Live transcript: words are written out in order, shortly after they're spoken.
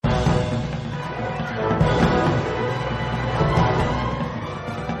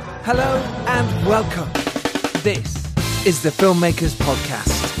Hello and welcome. This is the Filmmakers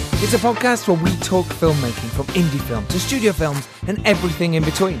Podcast. It's a podcast where we talk filmmaking from indie film to studio films and everything in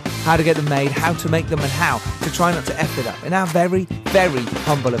between. How to get them made, how to make them, and how to try not to F it up, in our very, very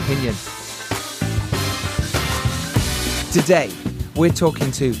humble opinion. Today, we're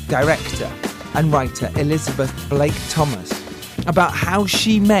talking to director and writer Elizabeth Blake Thomas about how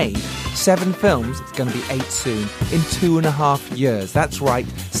she made 7 films, it's going to be 8 soon, in 2.5 years. That's right,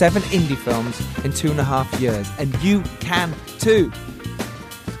 7 indie films in 2.5 years. And you can too.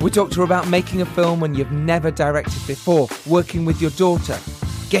 We talked to her about making a film when you've never directed before, working with your daughter,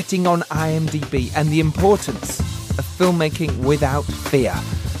 getting on IMDb, and the importance of filmmaking without fear,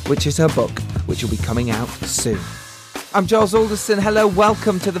 which is her book, which will be coming out soon. I'm Giles Alderson. Hello,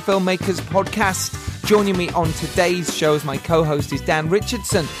 welcome to the Filmmakers Podcast. Joining me on today's show as my co-host is Dan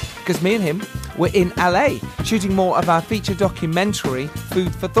Richardson, because me and him were in LA shooting more of our feature documentary,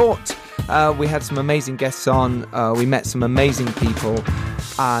 Food for Thought. We had some amazing guests on, we met some amazing people,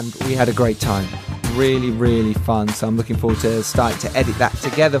 and we had a great time. Really, really fun. So I'm looking forward to starting to edit that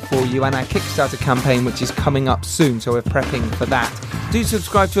together for you, and our Kickstarter campaign, which is coming up soon, so we're prepping for that. Do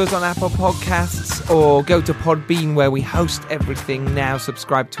subscribe to us on Apple Podcasts or go to Podbean where we host everything now.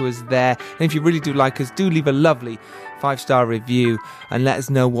 Subscribe to us there. And if you really do like us, do leave a lovely 5-star review and let us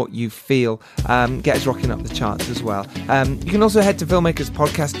know what you feel. Get us rocking up the charts as well. You can also head to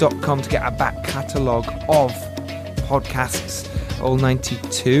filmmakerspodcast.com to get our back catalogue of podcasts, all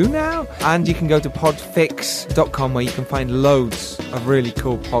 92 now. And you can go to podfix.com where you can find loads of really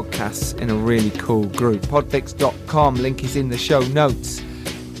cool podcasts in a really cool group. Podfix.com, link is in the show notes.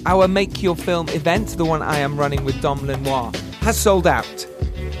 Our Make Your Film event, the one I am running with Dom Lenoir, has sold out.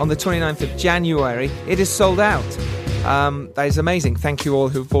 On the 29th of January, it is sold out. That is amazing. Thank you all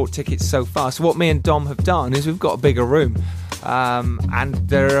who've bought tickets so far. So what me and Dom have done is we've got a bigger room. And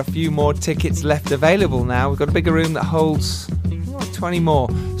there are a few more tickets left available now. We've got a bigger room that holds 20 more.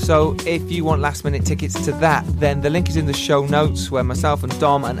 So if you want last minute tickets to that, then the link is in the show notes where myself and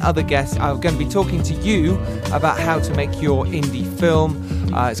Dom and other guests are going to be talking to you about how to make your indie film.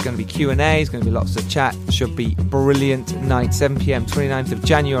 It's going to be Q&A, it's going to be lots of chat. Should be brilliant night, 7 p.m, 29th of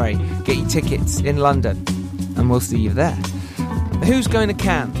January. Get your tickets in London and we'll see you there. Who's going to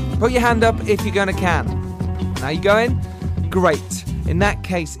Cannes? Put your hand up if you're going to Cannes. Are you going? Great. In that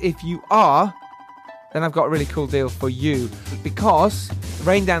case, if you are, then I've got a really cool deal for you, because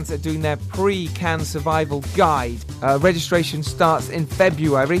Raindance are doing their pre-Cannes survival guide. Registration starts in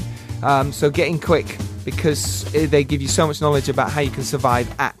February, so get in quick, because they give you so much knowledge about how you can survive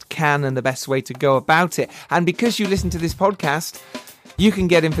at Cannes and the best way to go about it. And because you listen to this podcast, you can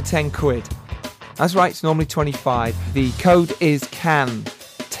get in for 10 quid. That's right, it's normally 25. The code is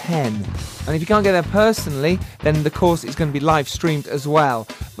CAN10. And if you can't get there personally, then the course is going to be live streamed as well.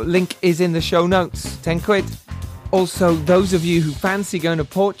 But link is in the show notes. 10 quid. Also, those of you who fancy going to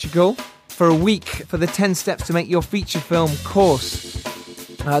Portugal for a week for the 10 steps to make your feature film course,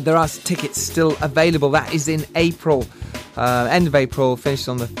 there are tickets still available. That is in April. End of April, finished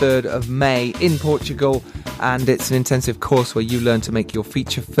on the 3rd of May in Portugal. And it's an intensive course where you learn to make your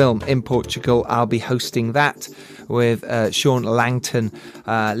feature film in Portugal. I'll be hosting that with Sean Langton.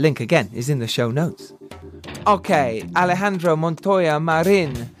 Link again is in the show notes. Okay, Alejandro Montoya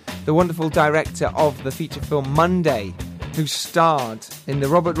Marin, the wonderful director of the feature film Monday, who starred in the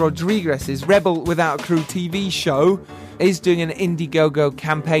Robert Rodriguez's Rebel Without a Crew TV show, is doing an Indiegogo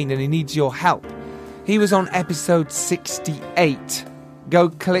campaign and he needs your help. He was on episode 68. Go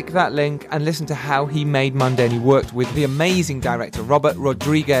click that link and listen to how he made Monday, and he worked with the amazing director Robert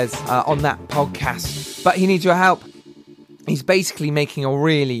Rodriguez on that podcast. But he needs your help. He's basically making a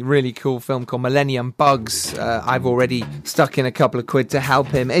really, really cool film called Millennium Bugs. I've already stuck in a couple of quid to help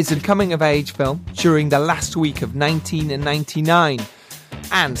him. It's a coming-of-age film during the last week of 1999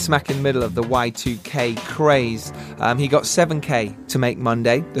 and smack in the middle of the Y2K craze. He got 7K to make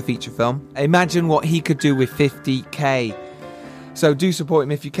Monday, the feature film. Imagine what he could do with 50K. So do support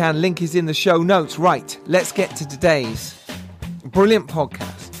him if you can. Link is in the show notes. Right, let's get to today's brilliant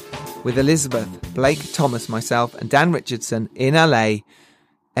podcast with Elizabeth Blake Thomas, myself, and Dan Richardson in LA.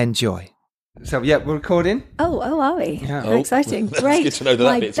 Enjoy. So, yeah, we're recording. Oh, are we? Yeah. How exciting. That's Great. good to know that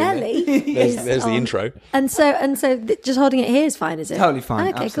My bit's in belly is There's the on. intro. And so just holding it here is fine, is it? Totally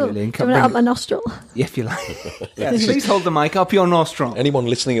fine, Okay, absolutely. cool. Do you want it up my nostril? If you like. Yeah, please hold the mic up your nostril. Anyone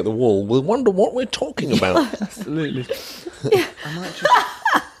listening at the wall will wonder what we're talking about. Absolutely. Yeah. I might just...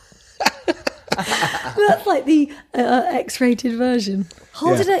 That's like the X-rated version.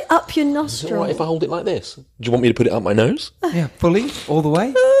 Hold it up your Is it nostril. all right if I hold it like this? Do you want me to put it up my nose? Yeah, fully, all the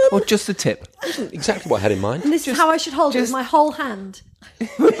way, or just the tip? wasn't exactly what I had in mind. And this is how I should hold it with my whole hand.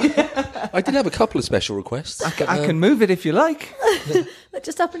 I did have a couple of special requests. I can move it if you like. But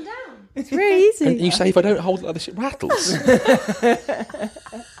just up and down. It's very easy. And you say if I don't hold it like this, it rattles.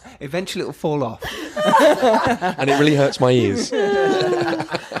 Eventually it'll fall off. And it really hurts my ears.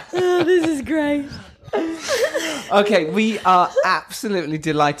 Oh, this is great. Okay, we are absolutely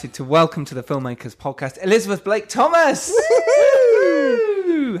delighted to welcome to the Filmmakers Podcast Elizabeth Blake Thomas.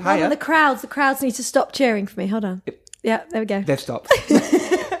 Woo! Hiya. The crowds need to stop cheering for me. Hold on. Yeah, there we go. They've stopped.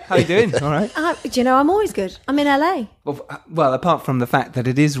 How are you doing? All right. Do you know, I'm always good. I'm in LA. Well, apart from the fact that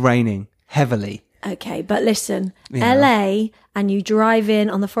it is raining heavily. Okay, but listen, LA and you drive in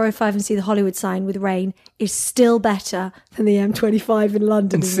on the 405 and see the Hollywood sign with rain is still better than the M25 in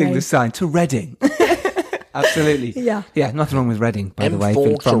London. And seeing the sign to Reading. Absolutely. Yeah. Yeah, nothing wrong with Reading, by the way.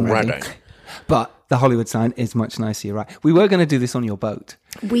 M4 from to Reading. But the Hollywood sign is much nicer, you're right. We were going to do this on your boat.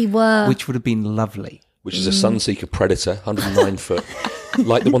 We were. Which would have been lovely. Which is a Sunseeker Predator, 109 foot,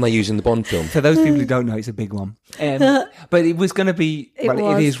 like the one they use in the Bond film. For those people who don't know, it's a big one. But it was going to be,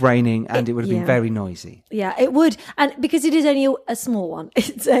 it is raining and it would have been very noisy. Yeah, it would. And because it is only a small one.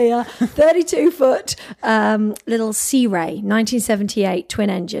 It's a 32-foot little Sea Ray, 1978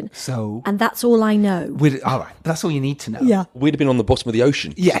 twin engine. And that's all I know. All right, that's all you need to know. Yeah. We'd have been on the bottom of the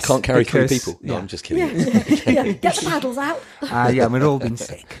ocean. Yes. You can't carry three because- people. No, yeah. I'm just kidding. Yeah. Get the paddles out. Yeah, we'd all been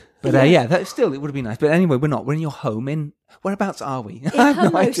sick. But that still, it would have been nice. But anyway, we're not. We're in your home in... Whereabouts are we? I have no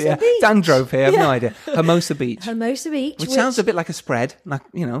Hermosa idea. Beach. Dan drove here. I have no idea. Hermosa Beach. Hermosa Beach. Which sounds a bit like a spread. Like,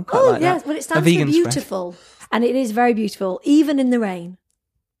 quite like that. Well, it A stands for vegan spread. beautiful. And it is very beautiful, even in the rain.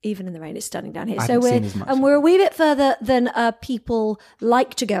 Even in the rain, it's stunning down here. I haven't seen as much. we're a wee bit further than people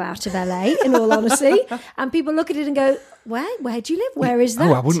like to go out of LA, in all honesty. And people look at it and go, where do you live? Where is that?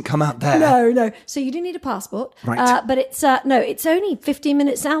 Oh, I wouldn't come out there. No. So you do need a passport. Right. But it's only 15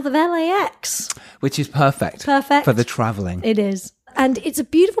 minutes south of LAX. Which is perfect. Perfect. For the travelling. It is. And it's a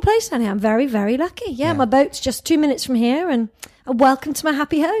beautiful place down here. I'm very, very lucky. Yeah, my boat's just 2 minutes from here and welcome to my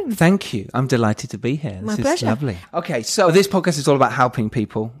happy home. Thank you. I'm delighted to be here. My This is pleasure. lovely. Okay, so this podcast is all about helping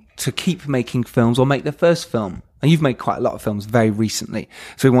people to keep making films or make their first film. And you've made quite a lot of films very recently.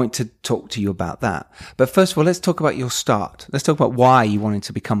 So we want to talk to you about that. But first of all, let's talk about your start. Let's talk about why you wanted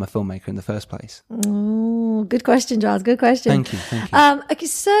to become a filmmaker in the first place. Oh, good question, Giles. Good question. Thank you. Okay,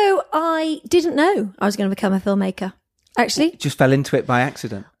 so I didn't know I was going to become a filmmaker, actually. Just fell into it by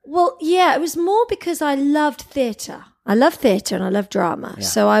accident. Well, yeah, it was more because I loved theatre. I love theatre and I love drama. Yeah.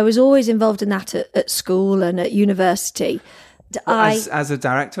 So I was always involved in that at school and at university. As a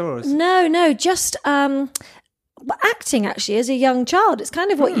director or as... No, just acting, actually, as a young child. It's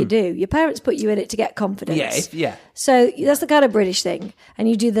kind of what you do. Your parents put you in it to get confidence. Yeah. So that's the kind of British thing. And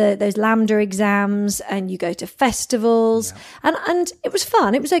you do those Lambda exams and you go to festivals. Yeah. And it was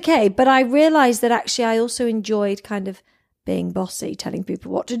fun. It was okay. But I realised that actually I also enjoyed kind of being bossy, telling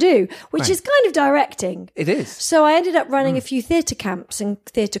people what to do, which is kind of directing. It is. So I ended up running a few theatre camps and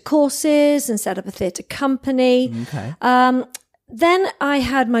theatre courses and set up a theatre company. Okay. Then I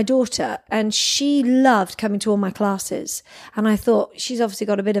had my daughter and she loved coming to all my classes. And I thought, she's obviously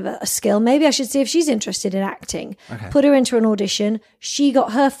got a bit of a skill. Maybe I should see if she's interested in acting. Okay. Put her into an audition. She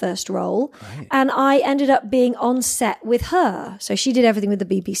got her first role. Right. And I ended up being on set with her. So she did everything with the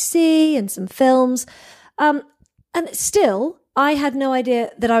BBC and some films. And still, I had no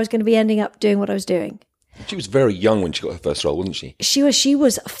idea that I was going to be ending up doing what I was doing. She was very young when she got her first role, wasn't she? She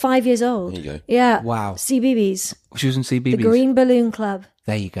was 5 years old. There you go. Yeah. Wow. CBBS. She was in CBBS. The Green Balloon Club.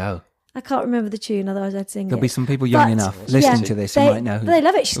 There you go. I can't remember the tune, otherwise I'd sing it. There'll be some people young enough listening to this who might know. They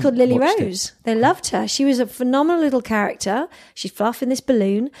love it. She's called Lily Rose. They loved her. She was a phenomenal little character. She'd fly off in this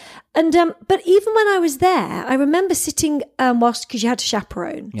balloon. And but even when I was there, I remember sitting whilst, because you had to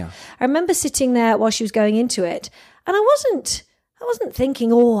chaperone. Yeah. I remember sitting there while she was going into it, and I wasn't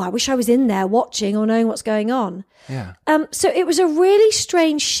thinking, I wish I was in there watching or knowing what's going on. Yeah. So it was a really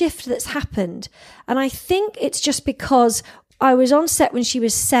strange shift that's happened. And I think it's just because I was on set when she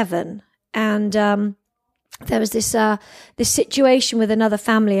was 7 and there was this situation with another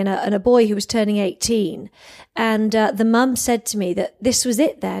family and a boy who was turning 18. And the mum said to me that this was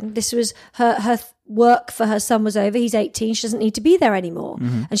it then. This was her work for her son was over. He's 18. She doesn't need to be there anymore.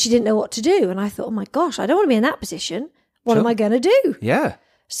 Mm-hmm. And she didn't know what to do. And I thought, oh my gosh, I don't want to be in that position. What am I going to do? Yeah.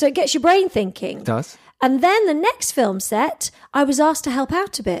 So it gets your brain thinking. It does. And then the next film set, I was asked to help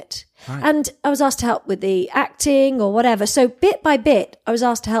out a bit. Right. And I was asked to help with the acting or whatever. So bit by bit, I was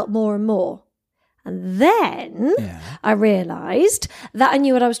asked to help more and more. And then I realised that I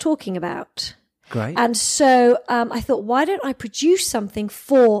knew what I was talking about. Great. And so I thought, why don't I produce something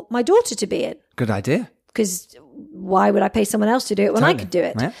for my daughter to be in? Good idea. because why would I pay someone else to do it when I could do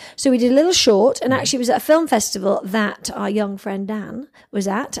it? Yeah. So we did a little short, and actually it was at a film festival that our young friend Dan was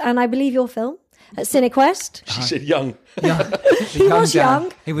at, and I believe your film at Cinequest. She said young. He was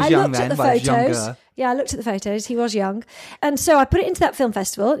young. He was I young looked then, at the but he was photos. younger. Yeah, I looked at the photos. He was young. And so I put it into that film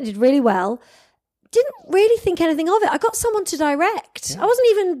festival. It did really well. Didn't really think anything of it. I got someone to direct. I wasn't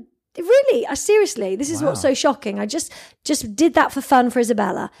even... Really, seriously, this is what's so shocking. I just did that for fun for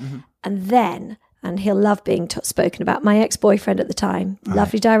Isabella. And then, and he'll love being spoken about, my ex-boyfriend at the time,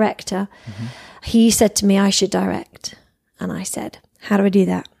 lovely director, he said to me, I should direct. And I said, how do I do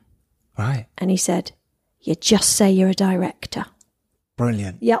that? Right. And he said, you just say you're a director.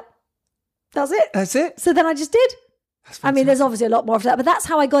 Brilliant. Yep. That's it. That's it. So then I just did. That's I mean, there's obviously a lot more of that, but that's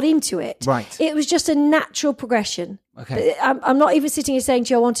how I got into it. Right. It was just a natural progression. Okay. I'm not even sitting here saying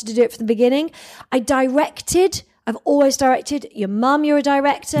to you, I wanted to do it from the beginning. I directed. I've always directed. Your mum, you're a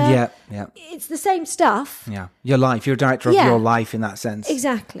director. Yeah. It's the same stuff. Yeah. Your life. You're a director of your life in that sense.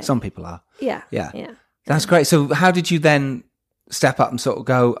 Exactly. Some people are. Yeah. That's great. So how did you then step up and sort of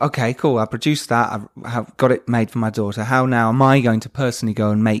go, okay, cool, I produced that. I've got it made for my daughter. How now am I going to personally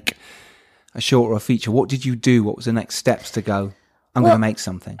go and make a short or a feature? What did you do? What was the next steps to go, I'm going to make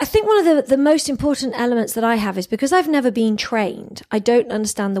something? I think one of the most important elements that I have is because I've never been trained, I don't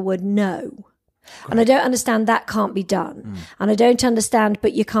understand the word no. Great. And I don't understand that can't be done. And I don't understand,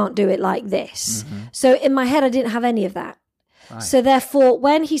 but you can't do it like this. So in my head, I didn't have any of that. Right. So therefore,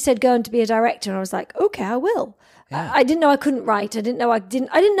 when he said go and to be a director, I was like, okay, I will. Yeah. I didn't know I couldn't write. I didn't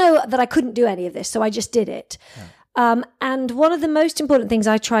know that I couldn't do any of this. So I just did it. Yeah. And one of the most important things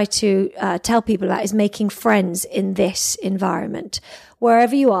I try to tell people about is making friends in this environment.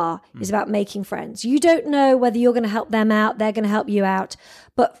 Wherever you are is about making friends. You don't know whether you're going to help them out, they're going to help you out.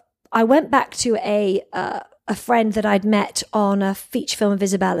 But I went back to a friend that I'd met on a feature film of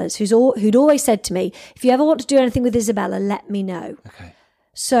Isabella's who'd always said to me, if you ever want to do anything with Isabella, let me know. Okay.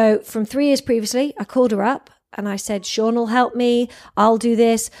 So from 3 years previously, I called her up. And I said, Sean will help me. I'll do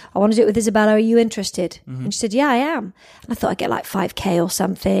this. I want to do it with Isabella. Are you interested? And she said, yeah, I am. And I thought I'd get like 5K or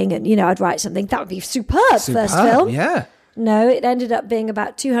something. And, I'd write something. That would be superb first film. Yeah. No, it ended up being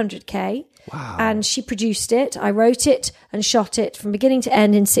about 200K. Wow. And she produced it. I wrote it and shot it from beginning to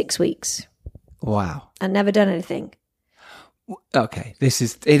end in 6 weeks. Wow. And never done anything. Okay.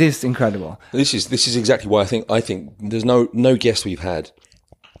 It is incredible. This is exactly why I think there's no guest we've had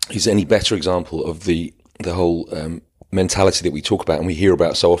who's any better example of the whole mentality that we talk about and we hear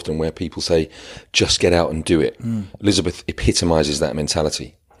about so often, where people say, just get out and do it. Elizabeth epitomizes that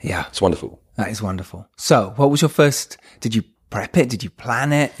mentality. Yeah. It's wonderful. That is wonderful. So what was your first, did you prep it? Did you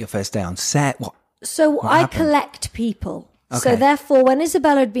plan it? Your first day on set? What I happened? collect people. Okay. So therefore, when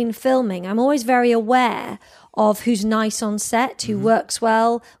Isabella had been filming, I'm always very aware of who's nice on set, who works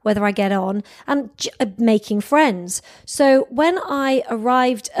well, whether I get on, and making friends. So when I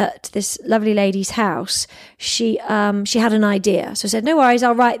arrived at this lovely lady's house, she had an idea. So I said, no worries,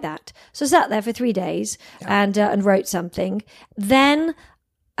 I'll write that. So I sat there for 3 days and wrote something. Then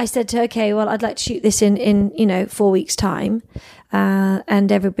I said to her, okay, well, I'd like to shoot this in 4 weeks' time.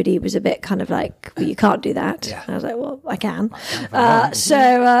 And everybody was a bit kind of like, well, you can't do that. Yeah. And I was like, well, I can.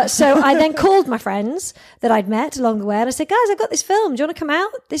 So I then called my friends that I'd met along the way and I said, guys, I've got this film. Do you want to come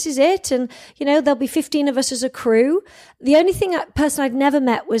out? This is it. And, there'll be 15 of us as a crew. The only person I'd never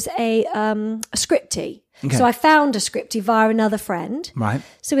met was a scriptie. Okay. So I found a scriptie via another friend. Right.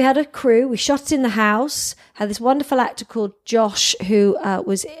 So we had a crew. We shot it in the house. Had this wonderful actor called Josh who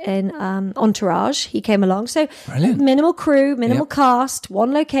was in Entourage. He came along. So brilliant. Minimal crew, minimal cast,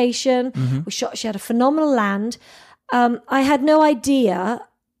 one location. She had a phenomenal land. I had no idea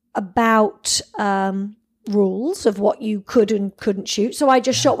about rules of what you could and couldn't shoot. So I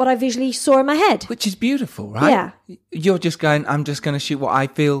just shot what I visually saw in my head. Which is beautiful, right? Yeah. You're just going, I'm just going to shoot what I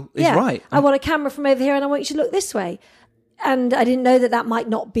feel is right. I want a camera from over here and I want you to look this way. And I didn't know that might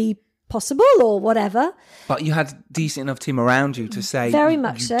not be possible or whatever. But you had a decent enough team around you to say, very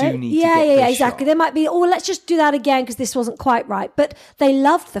much so. Do need to get this exactly. shot. There might be, let's just do that again because this wasn't quite right. But they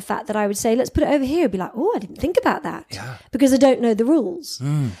loved the fact that I would say, let's put it over here. Be like, I didn't think about that. Yeah. Because I don't know the rules.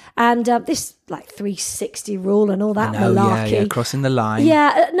 And this 360 rule and all that malarkey. Yeah, crossing the line.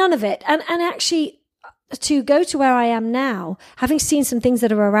 Yeah, none of it. And actually, to go to where I am now, having seen some things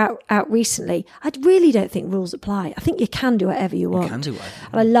that are out recently, I really don't think rules apply. I think you can do whatever you want. You can do whatever.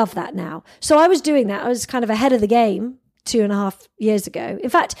 And I love that now. So I was doing that. I was kind of ahead of the game 2.5 years ago. In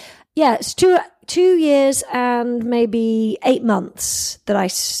fact, it's 2 years and maybe 8 months that I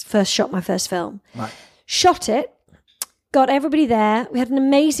first shot my first film. Right. Shot it, got everybody there. We had an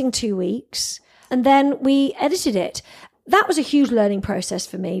amazing 2 weeks. And then we edited it. That was a huge learning process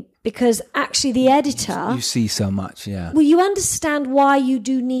for me because actually the editor... You see so much, yeah. Well, you understand why you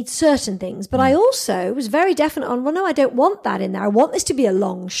do need certain things, but I also was very definite on, well, no, I don't want that in there. I want this to be a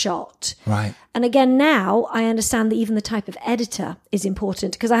long shot. Right. And again, now I understand that even the type of editor is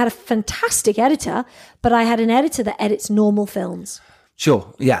important, because I had a fantastic editor, but I had an editor that edits normal films.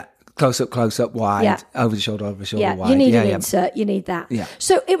 Sure, yeah. Close up, wide, over the shoulder, Yeah, wide. you need an insert, you need that. Yeah.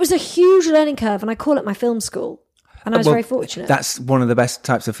 So it was a huge learning curve, and I call it my film school. And I was very fortunate. That's one of the best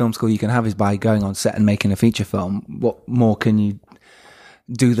types of film school you can have, is by going on set and making a feature film. What more can you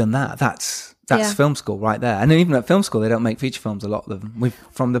do than that? That's film school right there. And even at film school, they don't make feature films. A lot of them,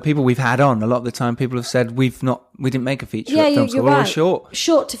 from the people we've had on, a lot of the time, people have said we didn't make a feature at film school. You're right. Or a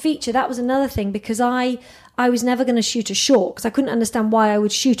short to feature. That was another thing, because I was never going to shoot a short, because I couldn't understand why I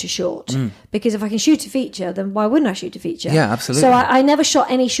would shoot a short. Because if I can shoot a feature, then why wouldn't I shoot a feature? Yeah, absolutely. So I never shot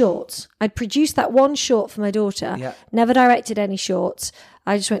any shorts. I'd produced that one short for my daughter, never directed any shorts.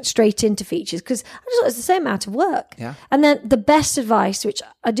 I just went straight into features, because I just thought it was the same amount of work. Yeah. And then the best advice, which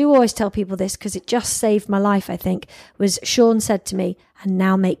I do always tell people this, because it just saved my life, I think, was Sean said to me, and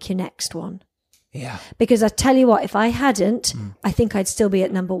now make your next one. Yeah. Because I tell you what, if I hadn't, I think I'd still be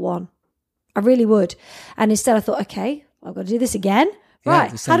at number one. I really would. And instead I thought, okay, I've got to do this again. Right.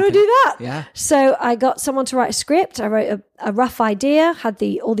 How do I do that? Yeah. So I got someone to write a script. I wrote a rough idea, had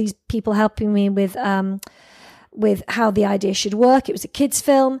all these people helping me with how the idea should work. It was a kids'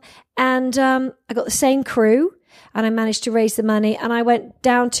 film. And I got the same crew, and I managed to raise the money, and I went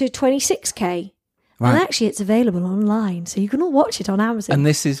down to 26K. Right. And actually it's available online, so you can all watch it on Amazon. And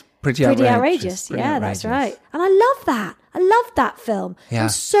this is pretty outrageous. Pretty outrageous. That's right. And I love that. I loved that film. Yeah. I'm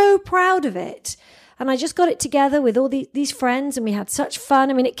so proud of it. And I just got it together with all these friends, and we had such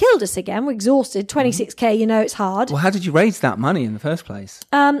fun. I mean, it killed us again. We're exhausted. 26K, it's hard. Well, how did you raise that money in the first place?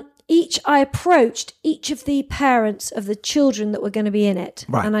 I approached each of the parents of the children that were going to be in it.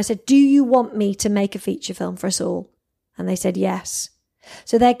 Right. And I said, do you want me to make a feature film for us all? And they said yes.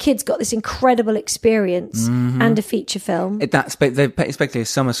 So their kids got this incredible experience and a feature film. That's basically a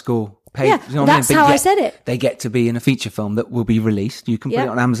summer school. That's how I said it. They get to be in a feature film that will be released. You can put it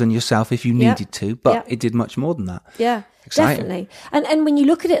on Amazon yourself if you needed to, but it did much more than that. Yeah, exciting. Definitely. And when you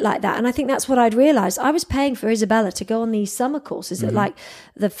look at it like that, and I think that's what I'd realised, I was paying for Isabella to go on these summer courses at like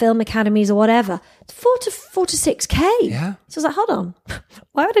the film academies or whatever, 4 to 6K. Yeah. So I was like, hold on,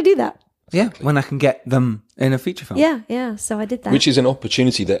 why would I do that? Yeah, when I can get them in a feature film. Yeah. So I did that. Which is an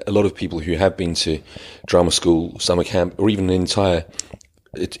opportunity that a lot of people who have been to drama school, summer camp, or even an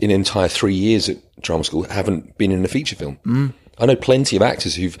entire 3 years at drama school haven't been in a feature film. I know plenty of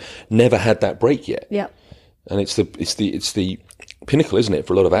actors who've never had that break yet. Yeah. And it's the pinnacle, isn't it,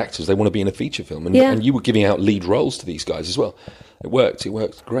 for a lot of actors? They want to be in a feature film. And you were giving out lead roles to these guys as well. It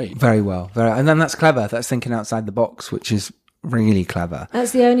worked great. Very well. And then that's clever. That's thinking outside the box, which is really clever.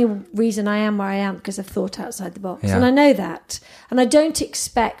 That's the only reason I am where I am, because I've thought outside the box. And I know that. And I don't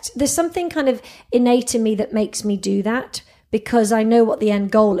expect... There's something kind of innate in me that makes me do that, because I know what the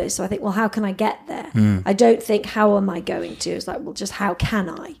end goal is. So I think, well, how can I get there? I don't think, how am I going to? It's like, well, just how can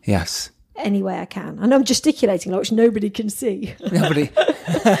I? Yes. Any way I can. And I'm gesticulating, which nobody can see. Nobody.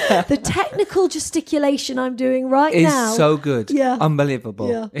 The technical gesticulation I'm doing right now is so good. Yeah. Unbelievable.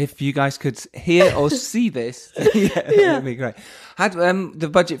 Yeah. If you guys could hear or see this, it'd be great. Had the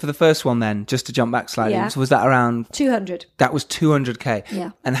budget for the first one then, just to jump back slightly, was that around 200? That was 200K.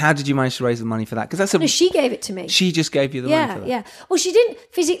 Yeah. And how did you manage to raise the money for that? Because No, she gave it to me. She just gave you the money for that. Yeah. Well, she didn't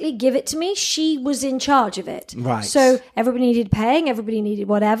physically give it to me. She was in charge of it. Right. So everybody needed paying, everybody needed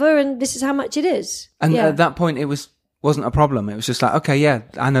whatever, and this is how much it is. And at that point, it wasn't a problem. It was just like, okay,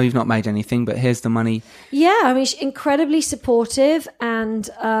 I know you've not made anything, but here's the money. Yeah, I mean, she's incredibly supportive, and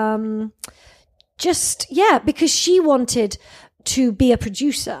because she wanted to be a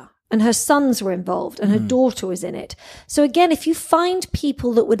producer, and her sons were involved, and her daughter was in it. So again, if you find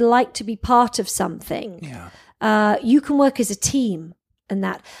people that would like to be part of something, you can work as a team. And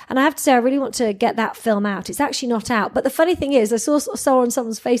I have to say, I really want to get that film out. It's actually not out. But the funny thing is, I saw on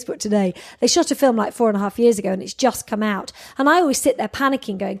someone's Facebook today, they shot a film like 4.5 years ago, and it's just come out. And I always sit there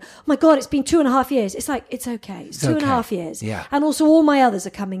panicking, going, oh my God, it's been 2.5 years. It's like, it's okay. It's 2.5 years. Yeah. And also all my others are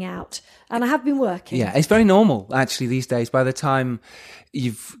coming out. And I have been working. Yeah, it's very normal, actually, these days. By the time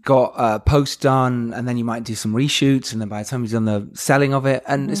you've got a post done, and then you might do some reshoots, and then by the time you've done the selling of it,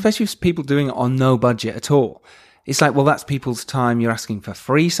 and especially with people doing it on no budget at all, it's like, well, that's people's time. You're asking for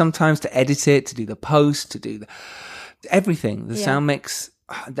free sometimes to edit it, to do the post, to do everything, the sound mix.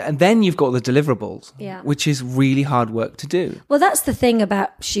 And then you've got the deliverables, which is really hard work to do. Well, that's the thing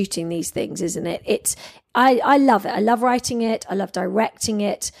about shooting these things, isn't it? I love it. I love writing it. I love directing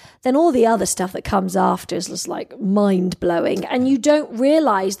it. Then all the other stuff that comes after is just like mind blowing. And you don't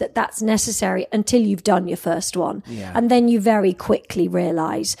realize that that's necessary until you've done your first one. Yeah. And then you very quickly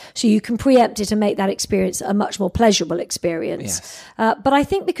realize. So you can preempt it and make that experience a much more pleasurable experience. Yes. But I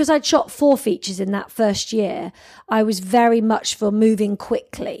think because I'd shot 4 features in that first year, I was very much for moving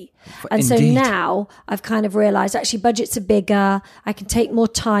quickly. And so Indeed. now I've kind of realized actually budgets are bigger. I can take more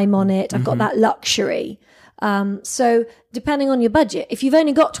time on it. I've got that luxury. So depending on your budget, if you've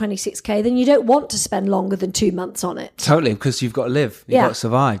only got 26k, then you don't want to spend longer than 2 months on it. Totally, because you've got to live. You've Yeah. got to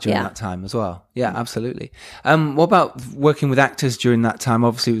survive during Yeah. that time as well. Yeah, absolutely. What about working with actors during that time?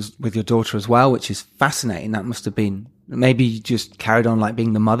 Obviously, it was with your daughter as well, which is fascinating. That must have been, maybe you just carried on like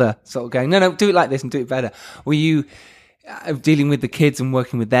being the mother, sort of going, no, do it like this and do it better. Were you dealing with the kids and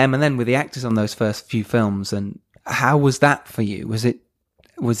working with them and then with the actors on those first few films? And how was that for you? Was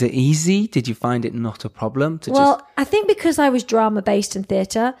it easy? Did you find it not a problem to Well, I think because I was drama based in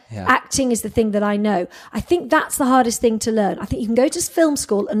theatre, Yeah. acting is the thing that I know. I think that's the hardest thing to learn. I think you can go to film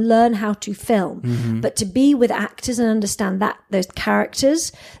school and learn how to film, Mm-hmm. but to be with actors and understand those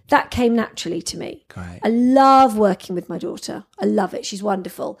characters, that came naturally to me. Great. I love working with my daughter. I love it. She's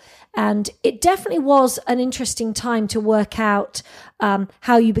wonderful. And it definitely was an interesting time to work out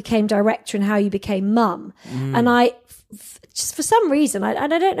how you became director and how you became mum. And just for some reason, I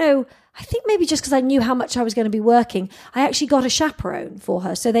don't know, I think maybe just because I knew how much I was going to be working, I actually got a chaperone for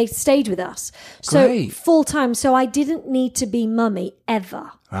her. So they stayed with us. So Great. full time. So I didn't need to be mummy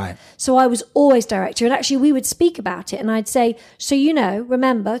ever. Right. So I was always director. And actually we would speak about it and I'd say, so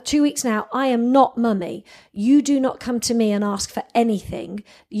remember, 2 weeks now, I am not mummy. You do not come to me and ask for anything.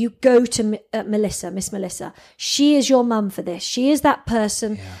 You go to Miss Melissa. She is your mum for this. She is that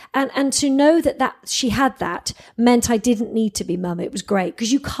person. Yeah. And to know that she had that meant I didn't need to be mum. It was great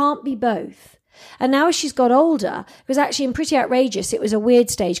because you can't be both. And now as she's got older, it was actually in Pretty Outrageous, it was a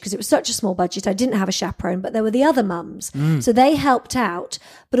weird stage because it was such a small budget. I didn't have a chaperone, but there were the other mums. So they helped out,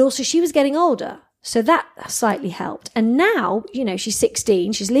 but also she was getting older. So that slightly helped. And now, she's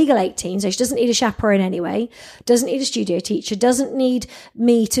 16, she's legal 18, so she doesn't need a chaperone anyway, doesn't need a studio teacher, doesn't need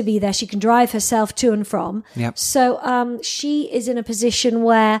me to be there. She can drive herself to and from. Yep. So she is in a position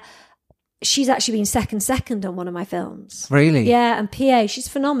where she's actually been second on one of my films. Really? Yeah, and PA, she's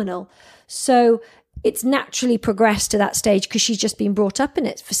phenomenal. So it's naturally progressed to that stage because she's just been brought up in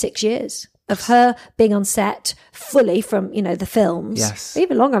it for 6 years of her being on set fully from, the films. Yes.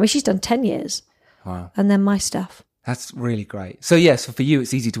 Even longer. I mean, she's done 10 years. Wow. And then my stuff. That's really great. So yes, for you,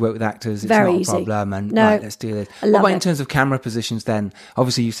 it's easy to work with actors. It's Very not easy. a problem. And No, right, let's do this. I What love about in it. terms of camera positions then?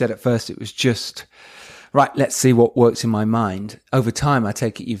 Obviously you said at first it was just, right, let's see what works in my mind. Over time, I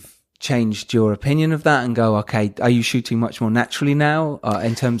take it you've changed your opinion of that and go, okay, are you shooting much more naturally now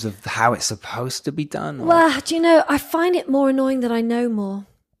in terms of how it's supposed to be done? Or? Well, do you know, I find it more annoying that I know more.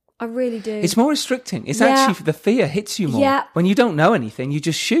 I really do. It's more restricting. It's Yeah. actually, the fear hits you more. Yeah. When you don't know anything, you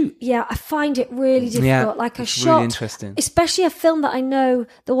just shoot. Yeah, I find it really difficult. Yeah, like I it's shot, really interesting. especially a film that I know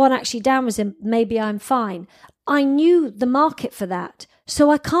the one actually Dan was in, Maybe I'm Fine. I knew the market for that, so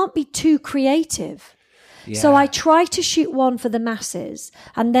I can't be too creative. So Yeah. I try to shoot one for the masses,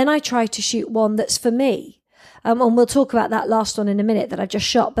 and then I try to shoot one that's for me. And we'll talk about that last one in a minute that I just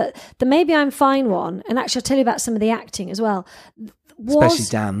shot. But the Maybe I'm Fine one, and actually I'll tell you about some of the acting as well. Especially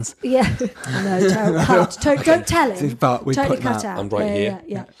Dan's. Yeah. No, don't cut. Don't tell him. But we Totally put cut that. out. I'm right Yeah, here.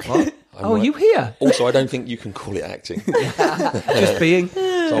 Yeah. What? Oh, you here? Also, I don't think you can call it acting, Just being.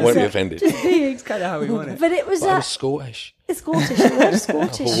 so I won't be offended. It's kind of how we want it. But it was But I was Scottish. Scottish. It was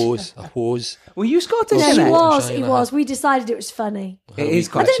Scottish. I was. Were you Scottish? No, Yeah, he mate. was. Shame He I was. have. We decided it was funny. It is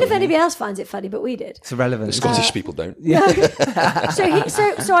I quite. don't know if anybody else finds it funny, but we did. It's irrelevant. Scottish people don't.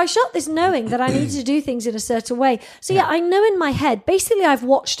 So I shot this knowing that I needed to do things in a certain way. So yeah, I know in my head. Basically, I've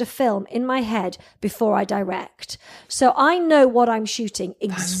watched a film in my head before I direct, so I know what I'm shooting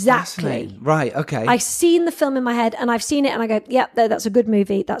exactly. Fascinating. Right. Okay. I've seen the film in my head, and I've seen it, and I go, "Yep, that's a good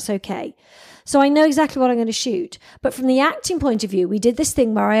movie. That's okay." So I know exactly what I'm going to shoot. But from the acting point of view, we did this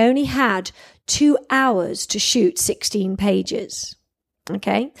thing where I only had 2 hours to shoot 16 pages.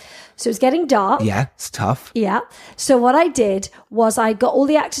 Okay. So it was getting dark. Yeah, it's tough. Yeah. So what I did was I got all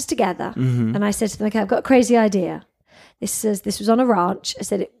the actors together and I said to them, okay, I've got a crazy idea. This was on a ranch. I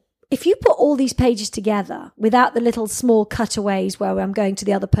said, if you put all these pages together without the little small cutaways where I'm going to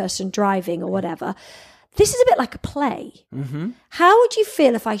the other person driving or whatever, this is a bit like a play. Mm-hmm. How would you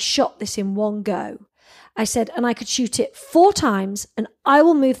feel if I shot this in one go? I said, and I could shoot it 4 times and I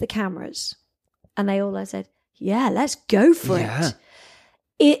will move the cameras. And they all said, yeah, let's go for it.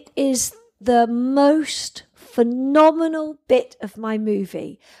 It is the most phenomenal bit of my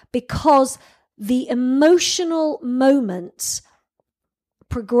movie because the emotional moments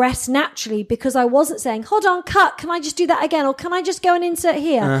progress naturally because I wasn't saying, hold on, cut, can I just do that again? Or can I just go and insert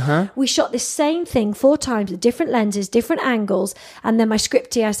here? We shot this same thing 4 times with different lenses, different angles. And then my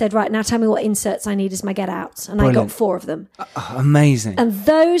scriptie, I said, right, now tell me what inserts I need as my get outs. And Brilliant. I got 4 of them. Amazing. And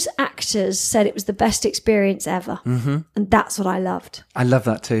those actors said it was the best experience ever. And that's what I loved. I love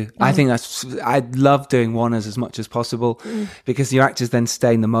that too. I think I love doing one-ers as much as possible because your actors then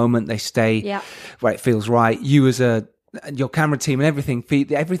stay in the moment. They stay where it feels right. You as your camera team and everything,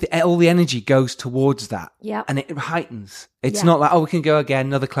 all the energy goes towards that. Yeah. And it heightens. It's not like, we can go again,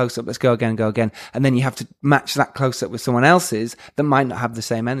 another close-up, let's go again. And then you have to match that close-up with someone else's that might not have the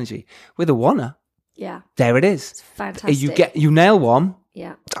same energy. With a one-er, there it is. It's fantastic. You nail one.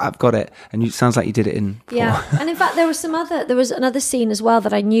 Yeah. I've got it. And it sounds like you did it in 4. Yeah. And in fact, there was another scene as well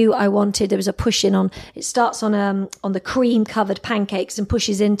that I knew I wanted. There was a push in on, it starts on the cream covered pancakes and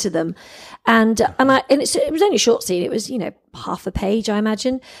pushes into them. And it was only a short scene. It was, half a page, I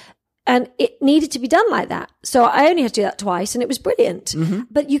imagine. And it needed to be done like that. So I only had to do that twice and it was brilliant.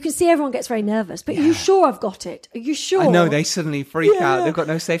 But you can see everyone gets very nervous. But are you sure I've got it? Are you sure? I know, they suddenly freak out. They've got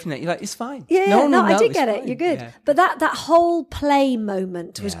no safety net. You're like, it's fine. No, I did get it. You're good. Yeah. But that whole play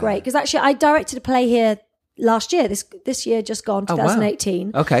moment was great. Because actually I directed a play here last year, this year just gone,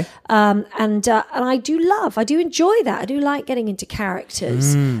 2018. Okay. And I do enjoy that. I do like getting into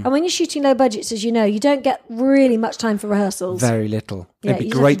characters. And when you're shooting low budgets, as you know, you don't get really much time for rehearsals. Very little. It'd be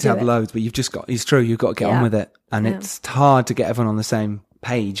great to have loads, but you've got to get on with it. And it's hard to get everyone on the same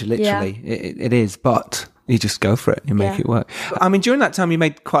page, literally. It is, but you just go for it. You make it work. I mean, during that time, you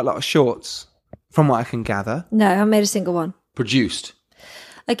made quite a lot of shorts, from what I can gather. No, I haven't made a single one. Produced.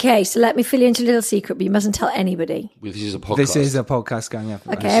 Okay, so let me fill you into a little secret, but you mustn't tell anybody. This is a podcast. This is a podcast going up.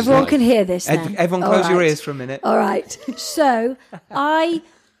 Okay, everyone can hear this then. Everyone close your ears for a minute. All right. So I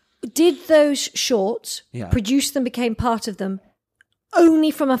did those shorts, produced them, became part of them,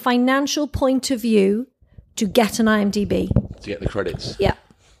 only from a financial point of view to get an IMDb. To get the credits. Yeah.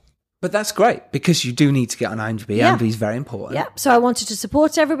 But that's great because you do need to get on IMDb. Yeah. IMDb is very important. Yeah. So I wanted to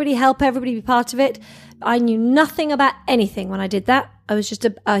support everybody, help everybody be part of it. I knew nothing about anything when I did that. I was just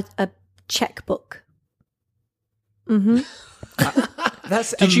a checkbook.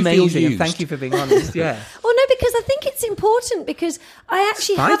 That's amazing. And thank you for being honest. Yeah. Well, no, because I think it's important because I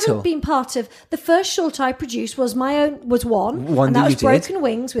actually haven't been part of the first short I produced was my own, was one and that was Broken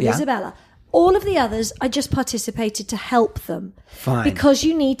Wings with Isabella. All of the others, I just participated to help them. Fine. Because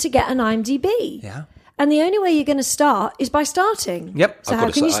you need to get an IMDb. Yeah. And the only way you're going to start is by starting. Yep. So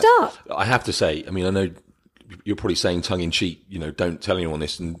how can you start? I have to say, I mean, I know you're probably saying tongue in cheek, don't tell anyone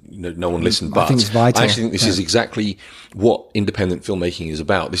this and no one listen. But I think it's vital. I actually think this is exactly what independent filmmaking is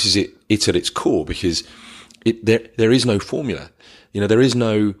about. This is it's at its core because there is no formula. There is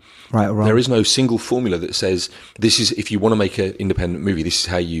no right or wrong. There is no single formula that says this is, if you want to make an independent movie, this is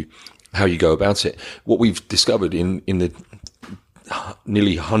how you go about it. What we've discovered in the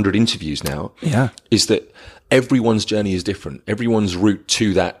nearly 100 interviews now is that everyone's journey is different. Everyone's route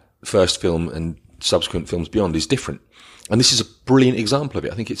to that first film and subsequent films beyond is different. And this is a brilliant example of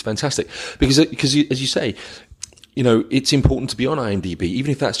it. I think it's fantastic because as you say, it's important to be on IMDb,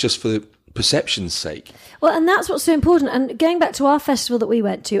 even if that's just for the perception's sake. Well, and that's what's so important. And going back to our festival that we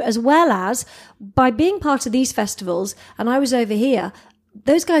went to, as well as by being part of these festivals, and I was over here,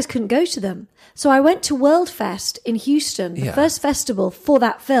 those guys couldn't go to them. So I went to World Fest in Houston, the first festival for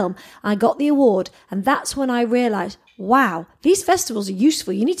that film. I got the award. And that's when I realized, wow, these festivals are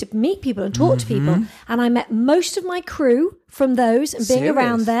useful. You need to meet people and talk to people. And I met most of my crew from those and being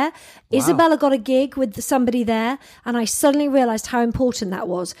around there. Wow. Isabella got a gig with somebody there. And I suddenly realized how important that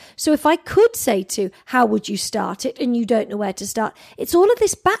was. So if I could say to, how would you start it? And you don't know where to start. It's all of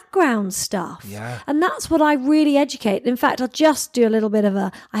this background stuff. Yeah. And that's what I really educate. In fact, I'll just do a little bit of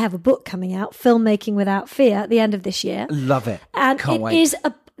I have a book coming out, Filmmaking Without Fear, at the end of this year. Love it. And Can't wait.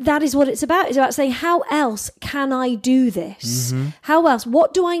 That is what it's about. It's about saying, how else can I do this? How else?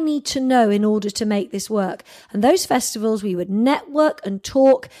 What do I need to know in order to make this work? And those festivals, we would network and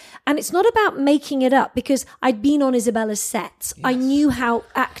talk. And it's not about making it up because I'd been on Isabella's sets. Yes. I knew how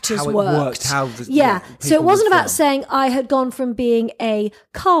actors worked. So it wasn't about saying I had gone from being a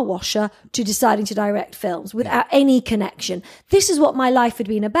car washer to deciding to direct films without any connection. This is what my life had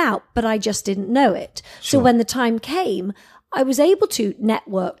been about, but I just didn't know it. Sure. So when the time came, I was able to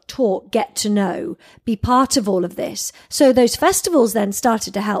network, talk, get to know, be part of all of this. So those festivals then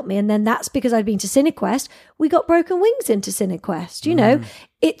started to help me. And then that's because I'd been to CineQuest. We got Broken Wings into CineQuest.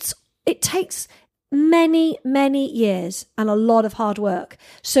 It takes many, many years and a lot of hard work.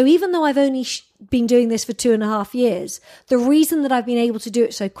 So even though I've only been doing this for 2.5 years. The reason that I've been able to do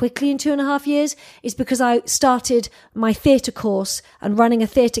it so quickly in 2.5 years is because I started my theatre course and running a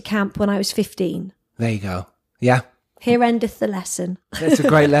theatre camp when I was 15. There you go. Yeah. Here endeth the lesson. It's a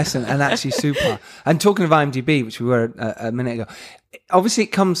great lesson and actually super. And talking of IMDb, which we were a minute ago, obviously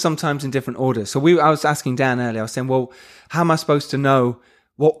it comes sometimes in different orders. So I was asking Dan earlier, I was saying, well, how am I supposed to know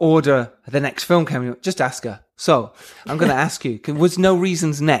what order the next film came in? Just ask her. So I'm going to ask you, was No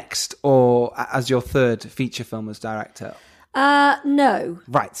Reasons next or as your third feature film as director? No.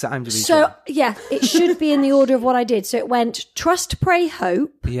 Right, so IMDb. So, yeah, it should be in the order of what I did. So it went Trust, Pray,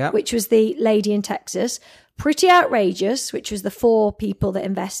 Hope, which was the lady in Texas. Pretty Outrageous, which was the 4 people that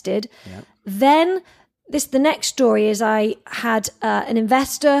invested. Yep. Then the next story is I had an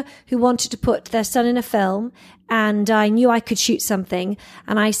investor who wanted to put their son in a film, and I knew I could shoot something.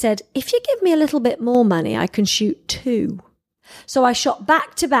 And I said, if you give me a little bit more money, I can shoot 2. So I shot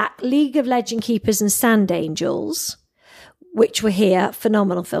back-to-back League of Legend Keepers and Sand Angels, which were here.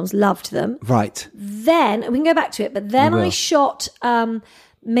 Phenomenal films. Loved them. Right. Then, we can go back to it, but then I shot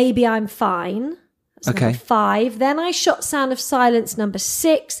Maybe I'm Fine. That's number 5. Then I shot Sound of Silence, number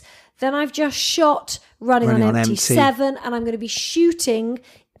 6. Then I've just shot Running on Empty 7. And I'm going to be shooting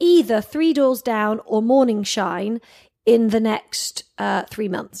either Three Doors Down or Morning Shine in the next 3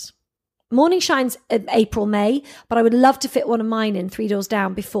 months. Morning Shine's April, May, but I would love to fit one of mine in Three Doors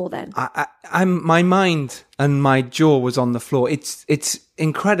Down before then. My mind and my jaw was on the floor. It's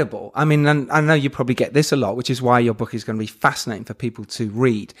incredible. I mean, and I know you probably get this a lot, which is why your book is going to be fascinating for people to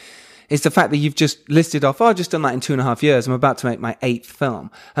read. It's the fact that you've just listed off, I've just done that in 2.5 years. I'm about to make my 8th film.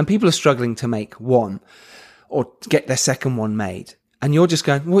 And people are struggling to make one or get their second one made. And you're just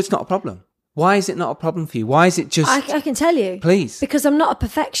going, well, it's not a problem. Why is it not a problem for you? Why is it just... I can tell you. Please. Because I'm not a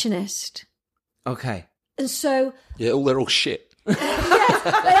perfectionist. Okay. And so... Yeah, they're all shit. Yes,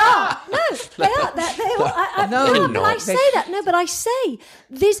 they are. No, they are. I say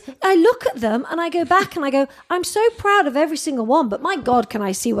this. I look at them and I go back and I go, I'm so proud of every single one, but my God, can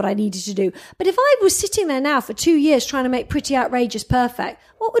I see what I needed to do? But if I was sitting there now for 2 years trying to make Pretty Outrageous perfect,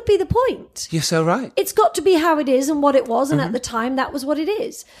 what would be the point? You're so right. It's got to be how it is and what it was, and at the time, that was what it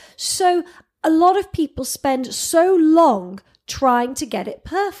is. So a lot of people spend so long trying to get it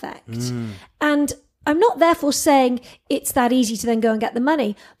perfect. And I'm not therefore saying it's that easy to then go and get the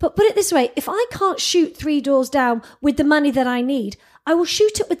money. But put it this way, if I can't shoot Three Doors Down with the money that I need, I will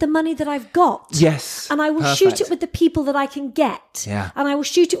shoot it with the money that I've got. Yes. And I will shoot it with the people that I can get. Yeah. And I will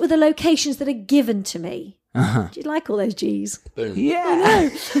shoot it with the locations that are given to me. Do you like all those G's? Boom. Yeah. I know.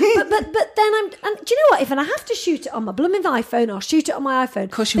 but then and do you know what? If I have to shoot it on my blooming iPhone, I'll shoot it on my iPhone.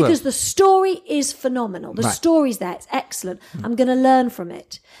 Of course you because will. the story is phenomenal. The story's there. It's excellent. I'm going to learn from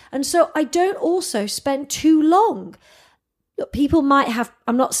it. And so I don't also spend too long. Look, people might have,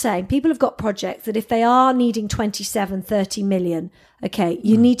 I'm not saying, people have got projects that if they are needing 27, 30 million, okay,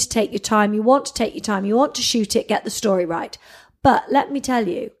 you need to take your time. You want to take your time. You want to shoot it, get the story right. But let me tell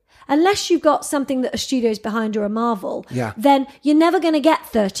you, unless you've got something that a studio's behind or a Marvel, then you're never going to get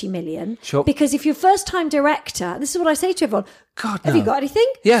 30 million. Sure. Because if you're a first-time director, this is what I say to everyone, God, have you got anything?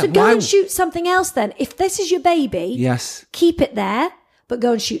 Yeah, so go and shoot something else then. If this is your baby, keep it there, but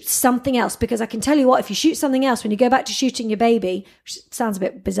go and shoot something else. Because I can tell you what, if you shoot something else, when you go back to shooting your baby, which sounds a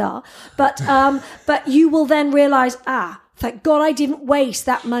bit bizarre, but you will then realise, thank God I didn't waste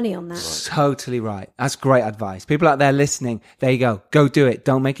that money on that. Totally right. That's great advice. People out there listening, there you go. Go do it.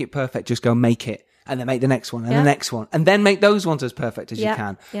 Don't make it perfect. Just go make it. And then make the next one and the next one. And then make those ones as perfect as you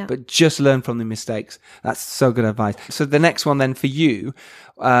can. Yeah. But just learn from the mistakes. That's so good advice. So the next one then for you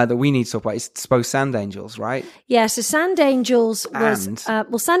that we need to talk about is, suppose, Sand Angels, right? Yeah, so Sand Angels was...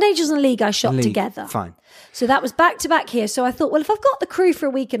 Sand Angels and League I shot together. Fine. So that was back-to-back here. So I thought, well, if I've got the crew for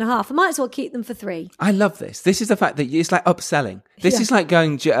a week and a half, I might as well keep them for 3. I love this. This is the fact that it's like upselling. This is like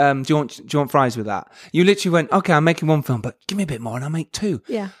going, do you want fries with that? You literally went, okay, I'm making one film, but give me a bit more and I'll make 2.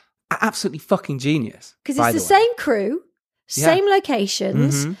 Yeah. Absolutely fucking genius. Because it's the same crew, same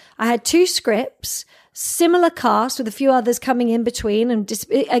locations. I had 2 scripts, similar cast with a few others coming in between, and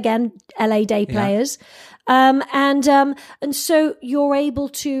again, LA day players. And so you're able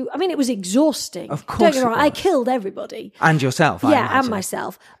to, I mean, it was exhausting. Of course. Don't get me wrong, I killed everybody. And yourself, and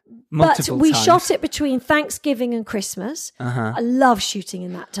myself. Multiple but we times. shot it between Thanksgiving and Christmas. I love shooting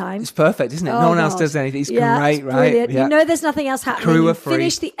in that time. It's perfect, isn't it? No one else does anything. It's great, it's right? Brilliant. You know there's nothing else happening. Crew you are free.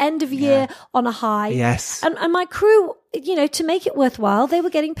 finish the end of year on a high. Yes. And my crew, to make it worthwhile, they were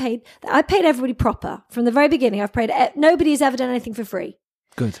getting paid. I paid everybody proper. From the very beginning, I've paid, nobody has ever done anything for free.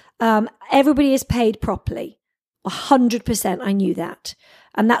 Good. Everybody is paid properly. 100%. I knew that.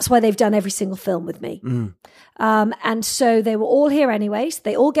 And that's why they've done every single film with me. And so they were all here anyways.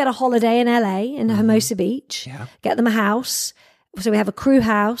 They all get a holiday in LA, in Hermosa Beach, get them a house. So we have a crew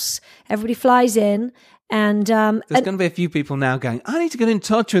house. Everybody flies in. And there's going to be a few people now going, I need to get in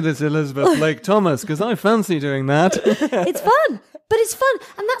touch with this Elizabeth Blake Thomas because I fancy doing that. It's fun. But it's fun.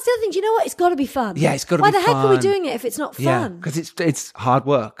 And that's the other thing. Do you know what? It's got to be fun. Yeah, it's got to be fun. Why the heck are we doing it if it's not fun? Yeah, because it's hard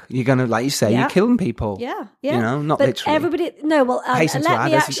work. You're going to, like you say, you're killing people. Yeah. You know, not but literally. Everybody, no, well, hasten let to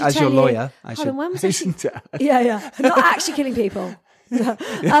me add, actually as tell your you. lawyer, I Hold should on, when was hasten to add. Yeah. Not actually killing people.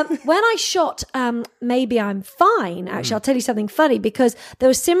 When I shot Maybe I'm Fine, actually, I'll tell you something funny because there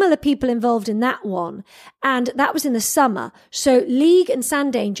were similar people involved in that one, and that was in the summer. So League and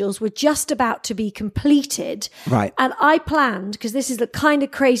Sand Angels were just about to be completed. Right. And I planned, because this is the kind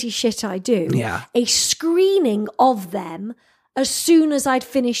of crazy shit I do, a screening of them as soon as I'd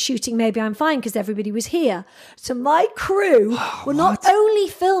finished shooting Maybe I'm Fine because everybody was here. So my crew were not only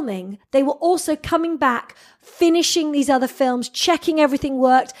filming, they were also coming back, finishing these other films, checking everything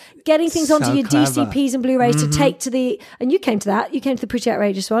worked, getting things So onto your clever. DCPs and Blu-rays to take to the... And you came to that. You came to the Pretty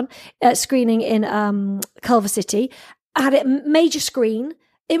Outrageous one, screening in Culver City. I had a major screen.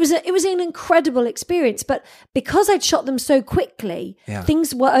 It was an incredible experience. But because I'd shot them so quickly,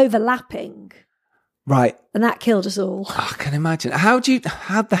 things were overlapping. Right. And that killed us all. Oh, I can imagine. How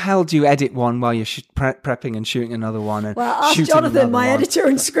the hell do you edit one while you're prepping and shooting another one? And well, ask shooting Jonathan, my one? editor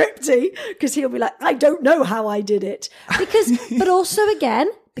and scripty, because he'll be like, I don't know how I did it. But also again,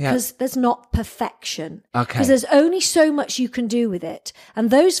 because there's not perfection. Okay. Because there's only so much you can do with it. And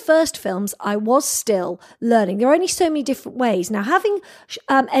those first films, I was still learning. There are only so many different ways. Now, having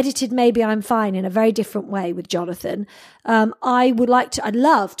edited Maybe I'm Fine in a very different way with Jonathan, I'd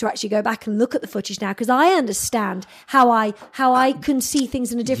love to actually go back and look at the footage now because I understand how I can see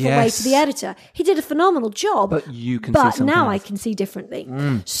things in a different way to the editor. He did a phenomenal job. But you can but see something now I else. can see differently.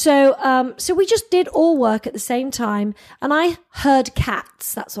 So we just did all work at the same time, and I heard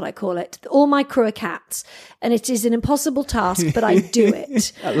cats. That's what I call it. All my crew are cats, and it is an impossible task, but I do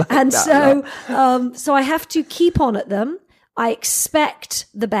it. So I have to keep on at them. I expect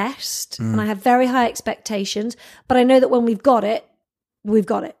the best, and I have very high expectations, but I know that when we've got it.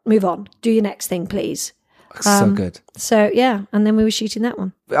 Move on. Do your next thing, please. So good. So, yeah, and then we were shooting that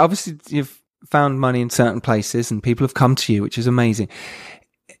one. Obviously, you've found money in certain places and people have come to you, which is amazing.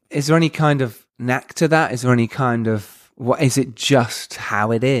 Is there any kind of knack to that? Is there any kind of... What is it just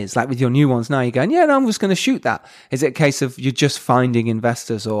how it is? Like with your new ones now, you're going, I'm just going to shoot that. Is it a case of you're just finding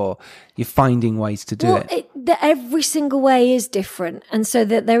investors or you're finding ways to do it? Every single way is different. And so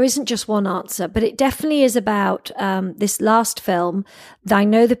that there isn't just one answer, but it definitely is about this last film. I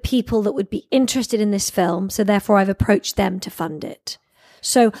know the people that would be interested in this film. So therefore I've approached them to fund it.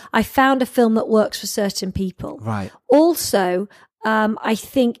 So I found a film that works for certain people. Right. Also, I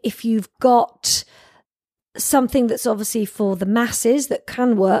think if you've got something that's obviously for the masses that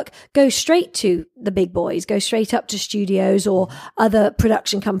can work, go straight to the big boys, go straight up to studios or other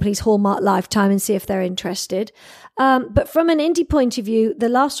production companies, Hallmark, Lifetime, and see if they're interested. But from an indie point of view, the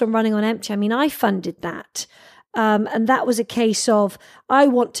last one, Running on Empty, I mean, I funded that. And that was a case of, I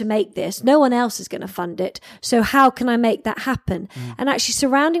want to make this. No one else is going to fund it. So how can I make that happen? And actually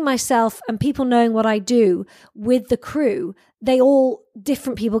surrounding myself and people knowing what I do with the crew,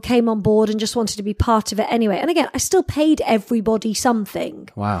 different people came on board and just wanted to be part of it anyway. And again, I still paid everybody something.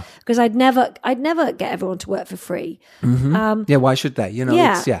 Wow. Because I'd never get everyone to work for free. Mm-hmm. Why should they? Yeah.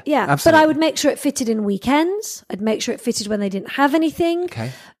 Absolutely. But I would make sure it fitted in weekends. I'd make sure it fitted when they didn't have anything.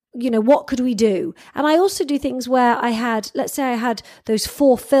 Okay. What could we do? And I also do things where let's say I had those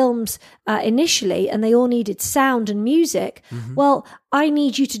 4 films initially and they all needed sound and music. Mm-hmm. Well, I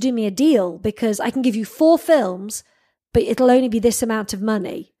need you to do me a deal because I can give you 4 films, but it'll only be this amount of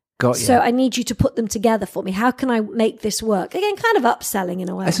money. Got you. So I need you to put them together for me. How can I make this work? Again, kind of upselling in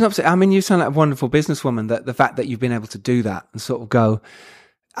a way. It's an upsell. I mean, you sound like a wonderful businesswoman, that the fact that you've been able to do that and sort of go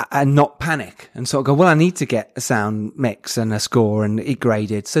and not panic and sort of go, well, I need to get a sound mix and a score and it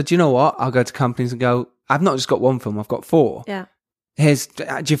graded. So do you know what? I'll go to companies and go, I've not just got 1 film, I've got 4. Yeah.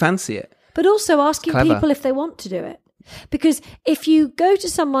 Do you fancy it? But also asking Clever. people if they want to do it. Because if you go to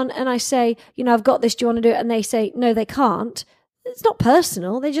someone and I say, I've got this, do you want to do it? And they say, no, they can't. It's not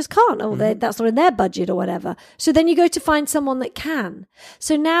personal. They just can't. Or that's not in their budget or whatever. So then you go to find someone that can.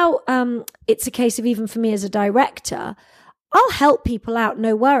 So now it's a case of, even for me as a director, I'll help people out,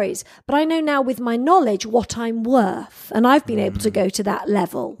 no worries. But I know now with my knowledge what I'm worth. And I've been able to go to that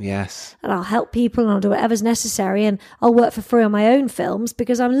level. Yes. And I'll help people and I'll do whatever's necessary. And I'll work for free on my own films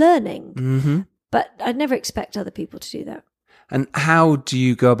because I'm learning. Mm-hmm. But I'd never expect other people to do that. And how do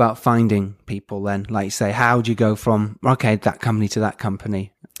you go about finding people then? Like you say, how do you go from, okay, that company to that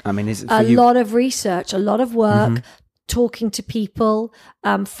company? I mean, is it for you? A lot of research, a lot of work, talking to people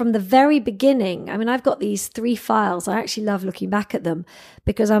from the very beginning. I mean, I've got these 3 files. I actually love looking back at them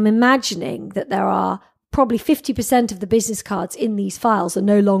because I'm imagining that there are probably 50% of the business cards in these files are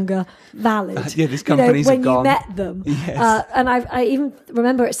no longer valid. Yeah, these companies when have gone. you met them. Yes. And I even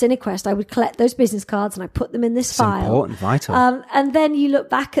remember at Cinequest, I would collect those business cards and I put them in this file. Important, vital. And then you look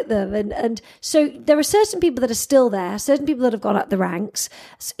back at them. And so there are certain people that are still there, certain people that have gone up the ranks.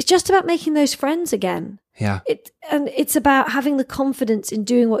 It's just about making those friends again. Yeah. It's about having the confidence in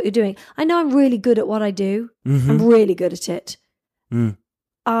doing what you're doing. I know I'm really good at what I do. I'm really good at it.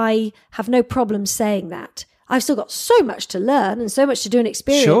 I have no problem saying that. I've still got so much to learn and so much to do and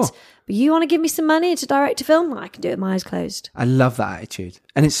experience. Sure. But you want to give me some money to direct a film? I can do it with my eyes closed. I love that attitude.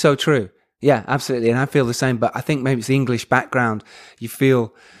 And it's so true. Yeah, absolutely. And I feel the same, but I think maybe it's the English background. You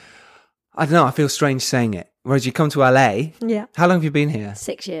feel, I don't know, I feel strange saying it. Whereas you come to LA. Yeah. How long have you been here?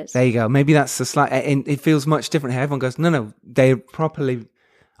 6 years. There you go. Maybe that's a slight, it feels much different here. Everyone goes, no, they're properly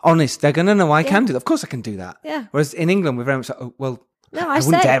honest. They're going, no, I can do that. Of course I can do that. Yeah. Whereas in England, we're very much like, oh, well, No, I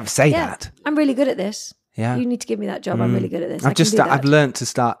wouldn't dare say that. I'm really good at this. Yeah. You need to give me that job. I'm really good at this. I've learned to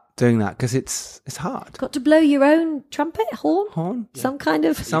start doing that because it's hard. Got to blow your own trumpet, horn, some kind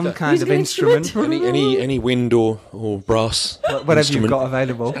of instrument. Any wind or brass, whatever you've got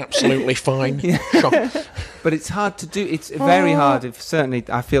available. Absolutely fine. Sure. But it's hard to do. It's very hard. Certainly,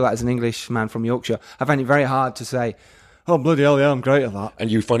 I feel like as an Englishman from Yorkshire, I find it very hard to say, oh, bloody hell, yeah, I'm great at that.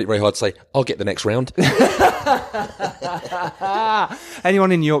 And you find it very hard to say, I'll get the next round.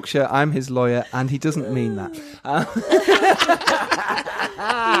 Anyone in Yorkshire, I'm his lawyer, and he doesn't mean that. Have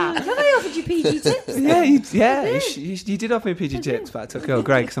I offered you PG tips? You did offer me PG tips, but I took, oh,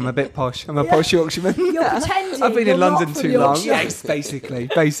 great, because I'm a bit posh. I'm a posh Yorkshireman. You're pretending. I've been in London too long. Yorkshire. Yes,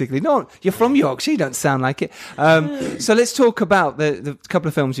 basically. No, you're from Yorkshire, you don't sound like it. So let's talk about the couple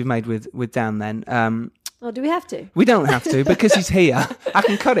of films you've made with Dan then. Oh, do we have to? We don't have to, because he's here. I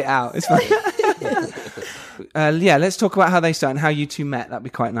can cut it out. It's fine. Let's talk about how they started and how you two met. That'd be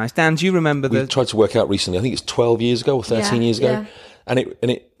quite nice. Dan, do you remember We tried to work out recently, I think it's 12 years ago or 13 years ago. And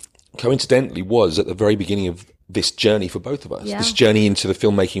it coincidentally was at the very beginning of this journey for both of us, this journey into the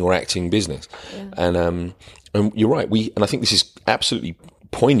filmmaking or acting business. And you're right. And I think this is absolutely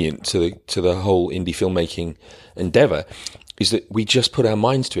poignant to the whole indie filmmaking endeavor, is that we just put our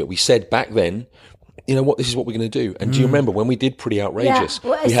minds to it. We said back then, you know what, this is what we're going to do. And do you remember when we did Pretty Outrageous?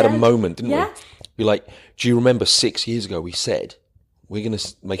 Yeah. We had a moment, didn't we? We're like, do you remember 6 years ago we said we're going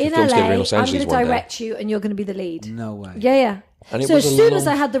to make a film together in Los Angeles I'm going to direct you and you're going to be the lead. No way. Yeah. And so as soon as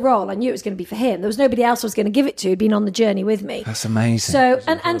I had the role, I knew it was going to be for him. There was nobody else I was going to give it to who'd been on the journey with me. That's amazing. So,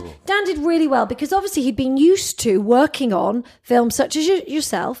 and Dan did really well because obviously he'd been used to working on films such as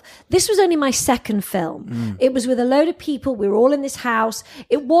yourself. This was only my second film. It was with a load of people. We were all in this house.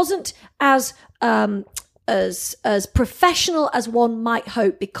 It wasn't as professional as one might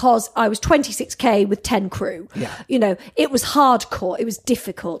hope because I was 26k with 10 crew. Yeah. You know, it was hardcore. It was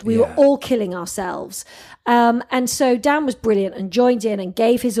difficult. We were all killing ourselves. And so Dan was brilliant and joined in and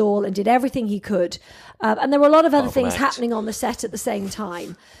gave his all and did everything he could. And there were a lot of other things happening on the set at the same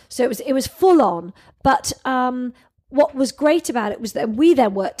time. So it was full on. But what was great about it was that we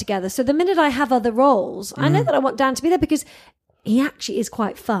then worked together. So the minute I have other roles, I know that I want Dan to be there because he actually is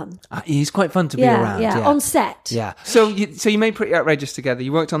quite fun. He's quite fun to be around. Yeah, on set. Yeah. So you made Pretty Outrageous together.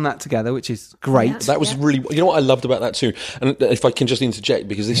 You worked on that together, which is great. That was really, you know what I loved about that too? And if I can just interject,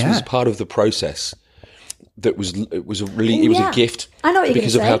 because this was part of the process that was a gift. I know what you're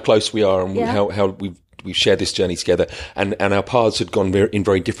because of how close we are and how we've shared this journey together, and our paths had gone in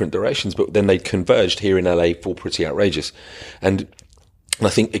very different directions, but then they converged here in LA for Pretty Outrageous. And I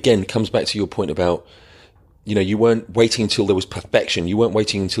think, again, it comes back to your point about, you know, you weren't waiting until there was perfection. You weren't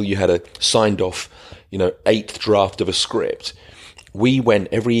waiting until you had a signed off, 8th draft of a script. We went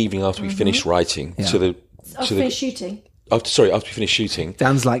every evening after we finished writing after shooting. After we finished shooting.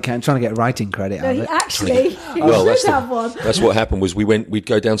 Dan's like trying to get writing credit out of it. Actually, he should have one. That's what happened was we'd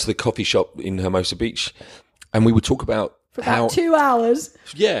go down to the coffee shop in Hermosa Beach and we would talk about for about 2 hours.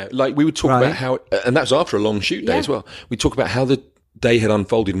 Yeah, like we would talk about how, and that was after a long shoot day as well. We'd talk about how the day had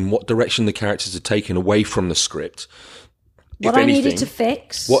unfolded and what direction the characters had taken away from the script. What I needed to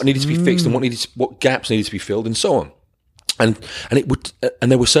fix. What needed to be fixed and what gaps needed to be filled and so on. And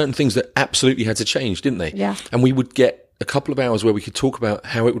there were certain things that absolutely had to change, didn't they? Yeah. And we would get a couple of hours where we could talk about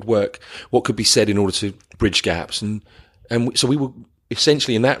how it would work, what could be said in order to bridge gaps. So we were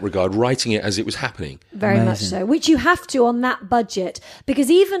essentially in that regard writing it as it was happening. Very much so, which you have to on that budget.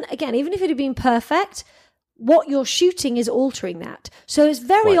 Because even if it had been perfect, what you're shooting is altering that. So it's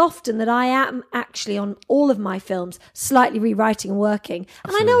very Right. often that I am actually on all of my films slightly rewriting and working.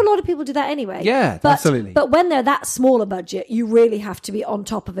 And I know a lot of people do that anyway. Yeah, absolutely. But when they're that smaller budget, you really have to be on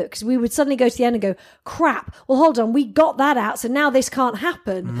top of it, because we would suddenly go to the end and go, crap, well, hold on, we got that out, so now this can't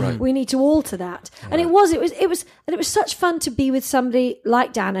happen. Right. We need to alter that. And it was such fun to be with somebody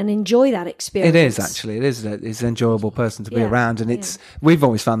like Dan and enjoy that experience. It is, actually. It's an enjoyable person to be Yeah, around. And we've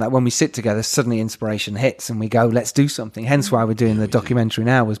always found that when we sit together, suddenly inspiration hits and we go, let's do something. Hence why we're doing the documentary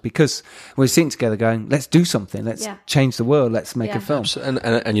now, was because we're sitting together going, let's do something. Let's change the world. Let's make a film.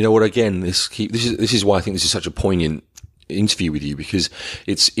 And you know what? Again, this is why I think this is such a poignant interview with you, because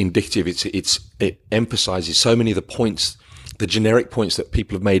it's indicative. It emphasizes so many of the points, the generic points that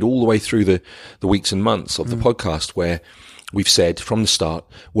people have made all the way through the weeks and months of the podcast, where we've said from the start,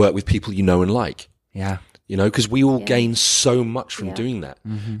 work with people you know and like. Yeah. You know, because we all gain so much from doing that,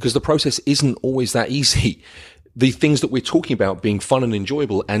 because the process isn't always that easy. The things that we're talking about being fun and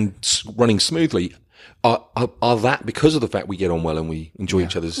enjoyable and running smoothly are that because of the fact we get on well and we enjoy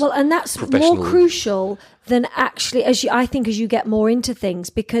each other's. Well, and that's more crucial than actually, as you get more into things,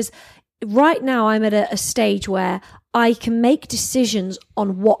 because right now I'm at a stage where I can make decisions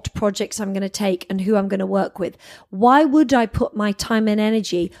on what projects I'm going to take and who I'm going to work with. Why would I put my time and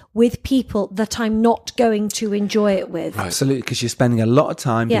energy with people that I'm not going to enjoy it with? Absolutely, because you're spending a lot of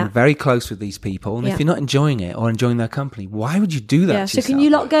time being very close with these people. And if you're not enjoying it or enjoying their company, why would you do that? Yeah, so can you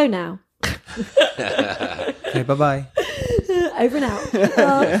lot go now? Okay, bye-bye. Over and out.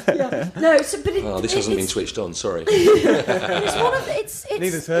 No, this hasn't been switched on. Sorry. It's one of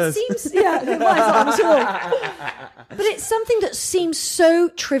Neither's hers. It seems, I'm sure. But it's something that seems so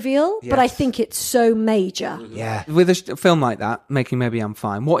trivial, but I think it's so major. Yeah. With a film like that, making Maybe I'm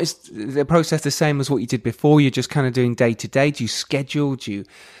Fine, what is the process the same as what you did before? You're just kind of doing day to day? Do you schedule? Do you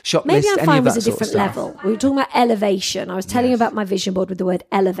shot Maybe list? I'm Any Fine of was that a sort of different stuff? level. We were talking about elevation. I was telling you about my vision board with the word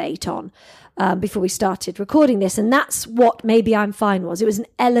elevate on. Before we started recording this, and that's what Maybe I'm Fine was. It was an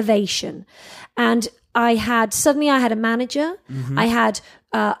elevation, and I had a manager. I had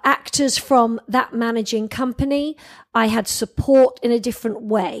actors from that managing company. I had support in a different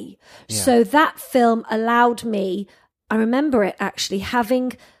way. So that film allowed me, I remember it actually,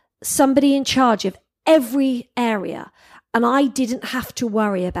 having somebody in charge of every area, and I didn't have to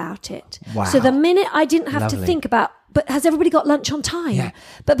worry about it. Wow. So the minute I didn't have to think about, but has everybody got lunch on time? Yeah.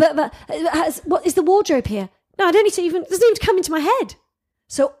 But what is the wardrobe here? No, I don't need to even, it doesn't even come into my head.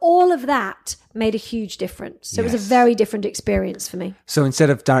 So all of that made a huge difference. So it was a very different experience for me. So instead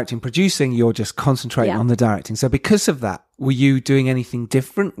of directing, producing, you're just concentrating on the directing. So because of that, were you doing anything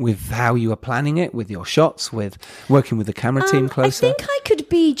different with how you were planning it, with your shots, with working with the camera team closer? I think I could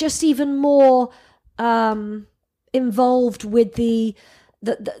be just even more involved with maybe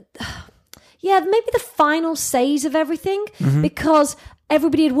the final says of everything, because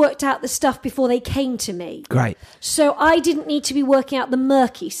everybody had worked out the stuff before they came to me. Great. So I didn't need to be working out the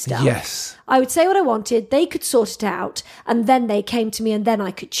murky stuff. Yes. I would say what I wanted, they could sort it out, and then they came to me, and then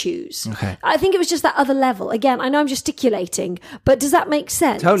I could choose. Okay. I think it was just that other level. Again, I know I'm gesticulating, but does that make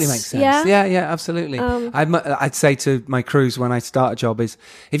sense? Totally makes sense. Yeah, absolutely. I'd say to my crews when I start a job is,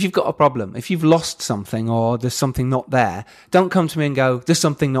 if you've got a problem, if you've lost something or there's something not there, don't come to me and go, there's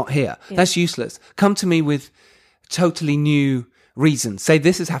something not here. Yeah. That's useless. Come to me with totally new reasons. Say,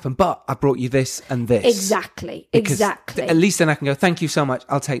 this has happened, but I brought you this and this. Exactly. At least then I can go, thank you so much,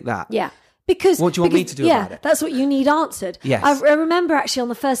 I'll take that. Yeah. Because what do you want me to do about it? That's what you need answered. Yes. I remember actually on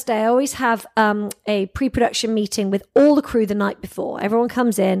the first day, I always have a pre-production meeting with all the crew the night before. Everyone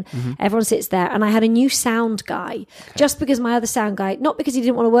comes in, everyone sits there, and I had a new sound guy. Just because my other sound guy, not because he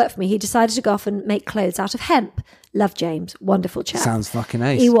didn't want to work for me, he decided to go off and make clothes out of hemp. Love James, wonderful chap. Sounds fucking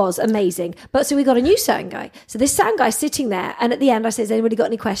ace. He was amazing. But so we got a new sound guy. So this sound guy's sitting there, and at the end I say, has anybody got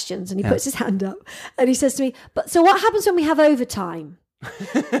any questions? And he puts his hand up, and he says to me, but so what happens when we have overtime?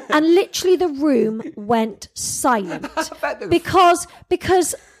 And literally the room went silent because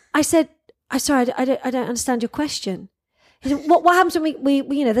I said, I'm sorry, I don't understand your question. He said, what happens when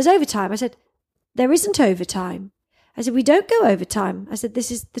we there's overtime? I said, there isn't overtime. I said, we don't go overtime. I said, this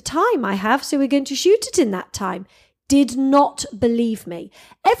is the time I have, so we're going to shoot it in that time. Did not believe me.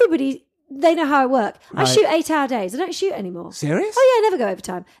 Everybody, they know how I work. I shoot 8-hour days. I don't shoot anymore. Serious? Oh yeah, I never go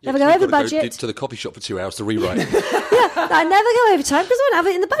overtime. Never go over budget. Go to the coffee shop for 2 hours to rewrite. I never go overtime because I don't have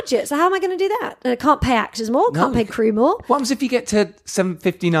it in the budget. So how am I going to do that? And I can't pay actors more, can't pay crew more. What happens if you get to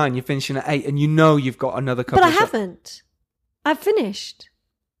 7:59, you're finishing at 8, and you know you've got another couple But I haven't. I've finished.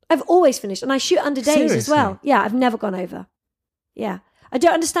 I've always finished. And I shoot under days as well. Yeah, I've never gone over. Yeah. I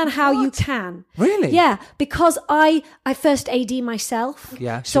don't understand how you can. Really? Yeah, because I first AD myself.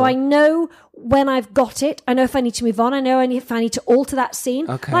 Yeah, So sure. I know when I've got it. I know if I need to move on. I know if I need to alter that scene.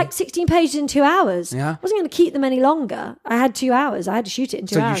 Okay. Like 16 pages in 2 hours. Yeah. I wasn't going to keep them any longer. I had 2 hours. I had to shoot it in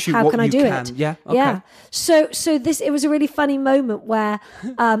 2 So you hours. shoot How what can I you do can. it? Yeah, okay. Yeah. So it was a really funny moment where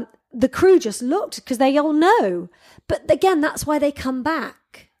the crew just looked because they all know. But again, that's why they come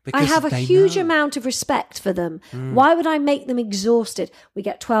back. Because I have a they huge know. amount of respect for them. Why would I make them exhausted? We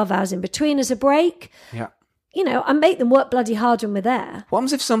get 12 hours in between as a break. Yeah. You know, I make them work bloody hard when we're there. What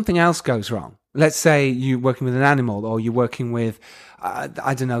happens if something else goes wrong? Let's say you're working with an animal, or you're working with, I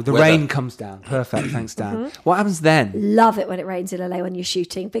don't know, the Weather. rain comes down. Perfect, thanks, Dan. What happens then? Love it when it rains in LA when you're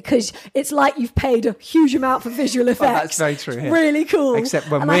shooting because it's like you've paid a huge amount for visual effects. Well, that's very true. It's Yeah. really cool. Except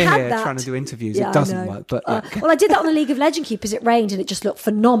when And I we're had here that. trying to do interviews, Yeah, it I doesn't know. work. But yeah. Well, I did that on the League of Legends Keepers. It rained and it just looked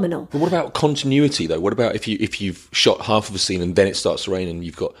phenomenal. But what about continuity though? What about if you've shot half of a scene and then it starts to rain and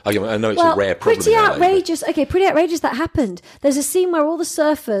you've got? I know it's a rare problem. Pretty in LA, but- outrageous. Okay, pretty outrageous that happened. There's a scene where all the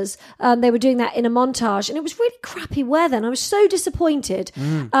surfers, they were doing that in a montage, and it was really crappy weather, and I was so disappointed.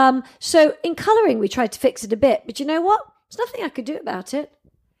 So in colouring, we tried to fix it a bit, but you know what? There's nothing I could do about it.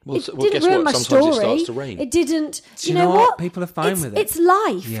 Well, It well, didn't guess ruin what? my Sometimes story. it starts to rain. It didn't. Do You know what? People are fine with it. It's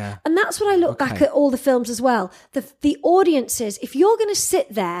life, Yeah. and that's what I look back Okay. at all the films as well. The audiences. If you're going to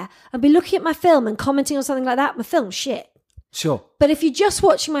sit there and be looking at my film and commenting on something like that, my film's shit. Sure. But if you're just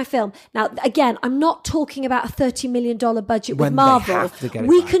watching my film, now again, I'm not talking about a $30 million budget When with they Marvel. have to get it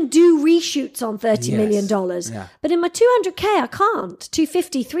We right. can do reshoots on $30 Yes. million. Yeah. But in my 200K, I can't.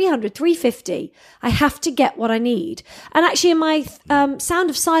 250, 300, 350. I have to get what I need. And actually in my Sound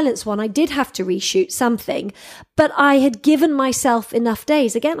of Silence one, I did have to reshoot something, but I had given myself enough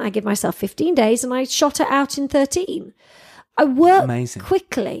days. Again, I give myself 15 days and I shot it out in 13. I work Amazing.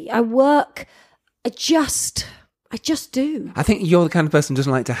 quickly. I just do. I think you're the kind of person who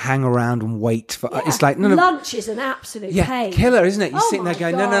doesn't like to hang around and wait for. It's like, no. Lunch is an absolute Yeah, pain. killer, isn't it? You're Oh sitting there my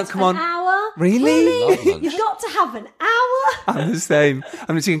going, God, no, come on. An hour? Really? Love lunch. You've got to have an hour? I'm the same.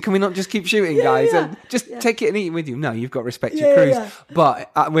 I'm just thinking, can we not just keep shooting, guys? yeah. And just take it and eat it with you. No, you've got to respect your crews. yeah. But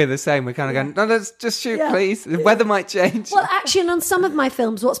we're the same. We're kind of going, no, let's just shoot, Yeah. please. The weather might change. Well, actually, and on some of my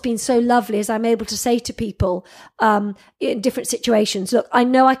films, what's been so lovely is I'm able to say to people in different situations, look, I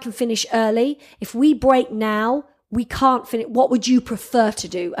know I can finish early. If we break now, we can't finish. What would you prefer to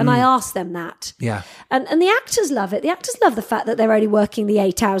do? And I ask them that. Yeah. And the actors love it. The actors love the fact that they're only working the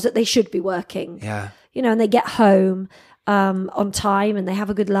 8 hours that they should be working. Yeah. You know, and they get home on time and they have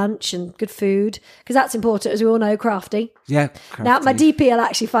a good lunch and good food because that's important, as we all know, crafty. Yeah. Now, my crafty. DP will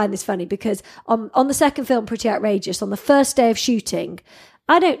actually find this funny because on the second film, Pretty Outrageous, on the first day of shooting,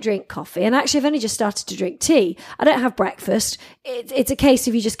 I don't drink coffee. And actually, I've only just started to drink tea. I don't have breakfast. It's a case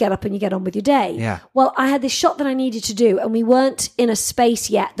of you just get up and you get on with your day. Yeah. Well, I had this shot that I needed to do, and we weren't in a space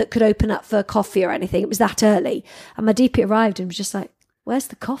yet that could open up for coffee or anything. It was that early. And my DP arrived and was just like, where's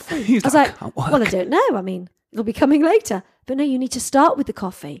the coffee? He's I was like, like, "I can't work." well, I don't know. I mean, it'll be coming later. But no, you need to start with the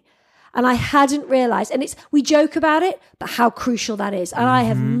coffee. And I hadn't realised, and we joke about it, but how crucial that is. And I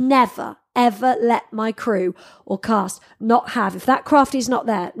have never, ever let my crew or cast not have, if that craft is not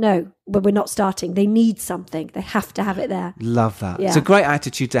there, no, but we're not starting. They need something. They have to have it there. Love that. Yeah. It's a great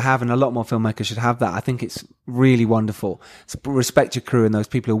attitude to have, and a lot more filmmakers should have that. I think it's really wonderful. It's respect your crew and those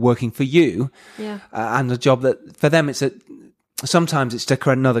people who are working for you, Yeah. and the job that for them sometimes it's to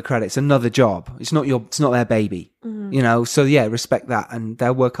another credit. It's another job. It's not their baby. You know. So yeah, respect that, and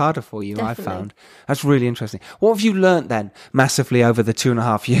they'll work harder for you. Definitely. I found that's really interesting. What have you learnt then massively over the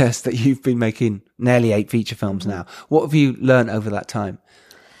 2.5 years that you've been making nearly 8 feature films now? What have you learnt over that time?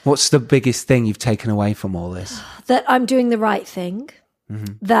 What's the biggest thing you've taken away from all this? That I'm doing the right thing,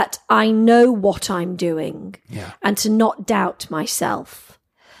 that I know what I'm doing, Yeah. and to not doubt myself.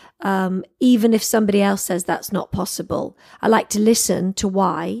 Even if somebody else says that's not possible, I like to listen to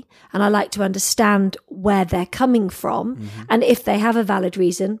why, and I like to understand where they're coming from. And if they have a valid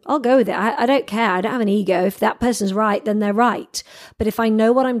reason, I'll go with it. I don't care. I don't have an ego. If that person's right, then they're right. But if I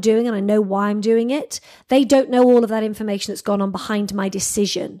know what I'm doing and I know why I'm doing it, they don't know all of that information that's gone on behind my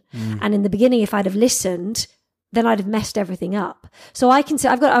decision. And in the beginning, if I'd have listened, then I'd have messed everything up. So I can say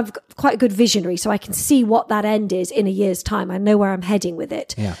I've got quite a good visionary, so I can see what that end is in a year's time. I know where I'm heading with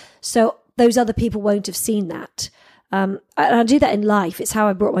it. Yeah. So those other people won't have seen that. And I do that in life. It's how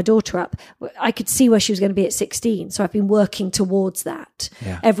I brought my daughter up. I could see where she was going to be at 16. So I've been working towards that.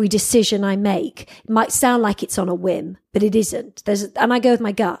 Yeah. Every decision I make, it might sound like it's on a whim, but it isn't. And I go with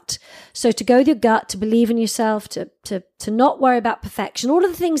my gut. So to go with your gut, to believe in yourself, to not worry about perfection, all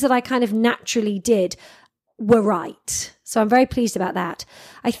of the things that I kind of naturally did were right. So I'm very pleased about that.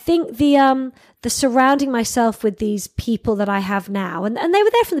 I think the surrounding myself with these people that I have now, and they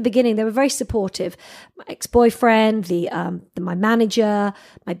were there from the beginning. They were very supportive. My ex-boyfriend, my manager,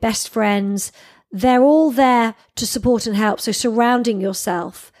 my best friends, they're all there to support and help. So surrounding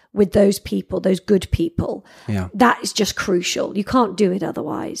yourself with those people, those good people, that is just crucial. You can't do it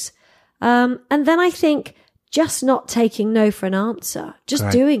otherwise. And then I think just not taking no for an answer, just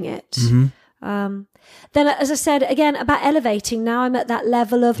doing it. Then, as I said, again, about elevating, now I'm at that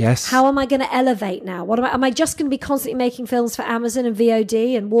level of how am I going to elevate now? Am I just going to be constantly making films for Amazon and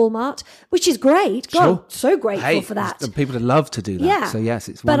VOD and Walmart, which is great. God, I'm so grateful for that. People love to do that. Yeah. So, yes,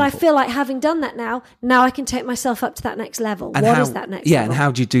 it's wonderful. But I feel like having done that now I can take myself up to that next level. And what is that next level? And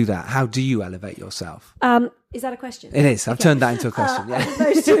how do you do that? How do you elevate yourself? Is that a question? It is. I've turned that into a question. As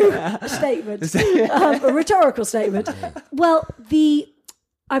opposed to a statement, a rhetorical statement. Well,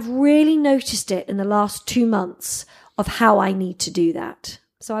 I've really noticed it in the last 2 months of how I need to do that.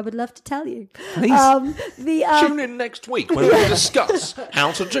 So I would love to tell you. Please. Tune in next week when we discuss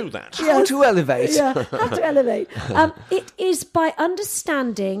how to do that. How to elevate. Yeah, how to elevate. It is by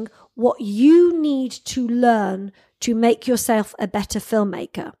understanding what you need to learn to make yourself a better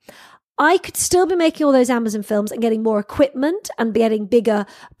filmmaker. I could still be making all those Amazon films and getting more equipment and getting bigger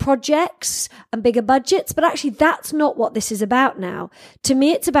projects and bigger budgets, but actually that's not what this is about now. To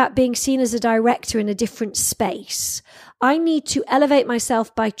me, it's about being seen as a director in a different space. I need to elevate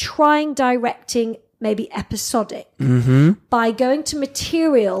myself by trying directing maybe episodic, by going to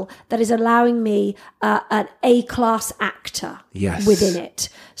material that is allowing me an A-class actor within it.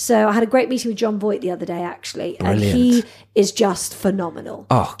 So I had a great meeting with John Voight the other day, actually, and he is just phenomenal.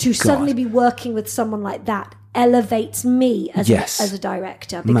 Suddenly be working with someone like that elevates me as a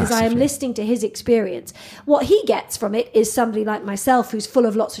director, because I am listening to his experience. What he gets from it is somebody like myself who's full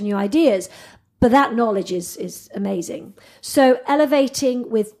of lots of new ideas, but that knowledge is amazing. So elevating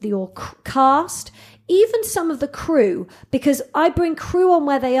with your cast, even some of the crew, because I bring crew on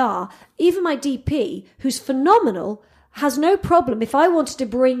where they are. Even my DP, who's phenomenal, has no problem. If I wanted to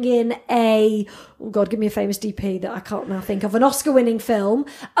bring in give me a famous DP that I can't now think of, an Oscar-winning film,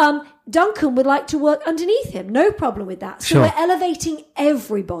 Duncan would like to work underneath him. No problem with that. So we're elevating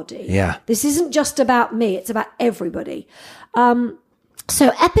everybody. Yeah. This isn't just about me. It's about everybody.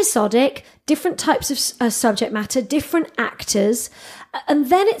 So episodic, different types of subject matter, different actors. And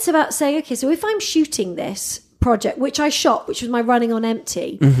then it's about saying, okay, so if I'm shooting this project, which I shot, which was my Running on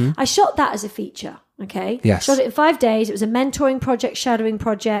Empty, I shot that as a feature, okay? Yes. Shot it in 5 days. It was a mentoring project, shadowing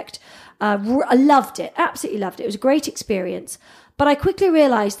project. I loved it, absolutely loved it. It was a great experience. But I quickly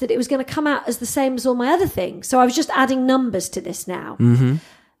realised that it was going to come out as the same as all my other things. So I was just adding numbers to this now.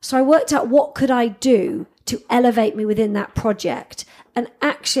 So I worked out what could I do to elevate me within that project. And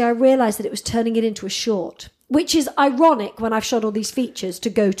actually, I realised that it was turning it into a short, which is ironic when I've shot all these features to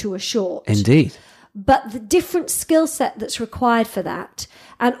go to a short. Indeed. But the different skill set that's required for that,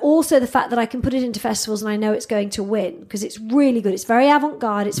 and also the fact that I can put it into festivals and I know it's going to win, because it's really good. It's very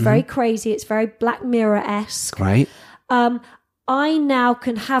avant-garde. It's very crazy. It's very Black Mirror-esque. Right. I now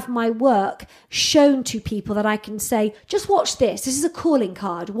can have my work shown to people that I can say, just watch this. This is a calling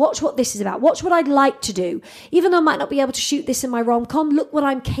card. Watch what this is about. Watch what I'd like to do. Even though I might not be able to shoot this in my rom-com, look what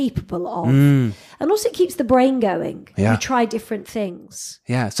I'm capable of. And also it keeps the brain going. Yeah. You try different things.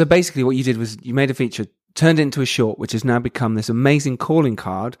 Yeah. So basically what you did was you made a feature, turned it into a short, which has now become this amazing calling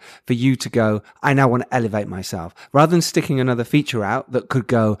card for you to go, I now want to elevate myself. Rather than sticking another feature out that could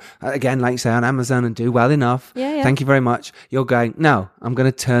go, again, like you say, on Amazon and do well enough. Yeah. Thank you very much. You're going, no, I'm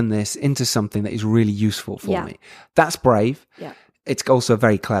going to turn this into something that is really useful for me. That's brave. Yeah. It's also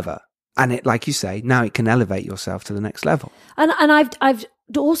very clever. And it, like you say, now it can elevate yourself to the next level. And I've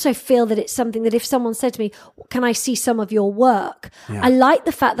also feel that it's something that if someone said to me, can I see some of your work? I like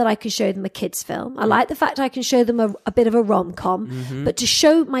the fact that I can show them a kids film. I like the fact I can show them a bit of a rom-com, but to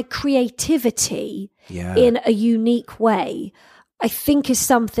show my creativity in a unique way, I think is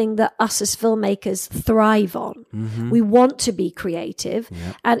something that us as filmmakers thrive on. We want to be creative.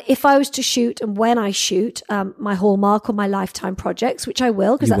 And if I was to shoot, and when I shoot my Hallmark or my Lifetime projects, which I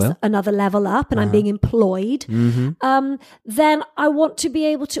will, because that's another level up and I'm being employed, then I want to be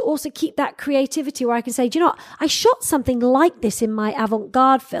able to also keep that creativity where I can say, do you know what? I shot something like this in my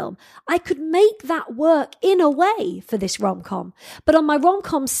avant-garde film. I could make that work in a way for this rom-com. But on my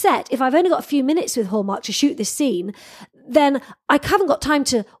rom-com set, if I've only got a few minutes with Hallmark to shoot this scene, then I haven't got time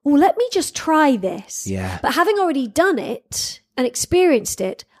to, let me just try this. Yeah. But having already done it and experienced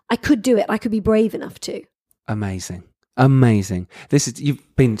it, I could do it. I could be brave enough to. Amazing.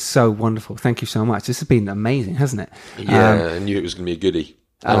 You've been so wonderful. Thank you so much. This has been amazing, hasn't it? Yeah, I knew it was going to be a goodie.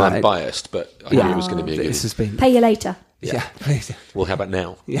 And I'm biased, but I knew it was going to be a good. This has been... Pay you later. Yeah, please. Well, how about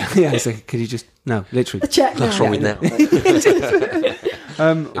now? Yeah. So could you just... No, literally. Check What's now. wrong with now?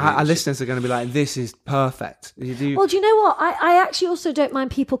 Our listeners are going to be like, this is perfect. Well, do you know what? I actually also don't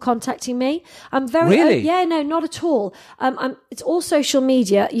mind people contacting me. I'm very... Really? yeah, no, not at all. It's all social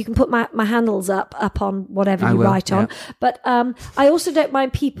media. You can put my handles up on whatever you write on. But I also don't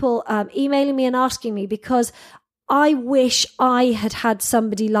mind people emailing me and asking me, because I wish I had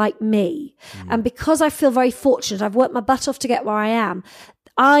somebody like me. And because I feel very fortunate, I've worked my butt off to get where I am.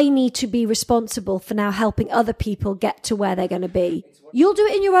 I need to be responsible for now helping other people get to where they're going to be. You'll do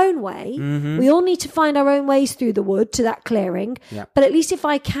it in your own way. We all need to find our own ways through the wood to that clearing. Yeah. But at least if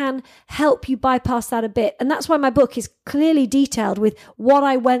I can help you bypass that a bit. And that's why my book is clearly detailed with what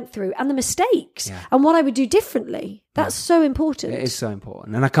I went through and the mistakes and what I would do differently. That's so important. It is so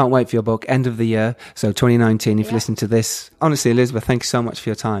important. And I can't wait for your book, end of the year. So 2019, if you listen to this. Honestly, Elizabeth, thank you so much for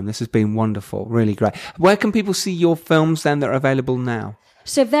your time. This has been wonderful. Really great. Where can people see your films then that are available now?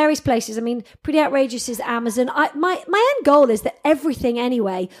 So various places. I mean, Pretty Outrageous is Amazon. My end goal is that everything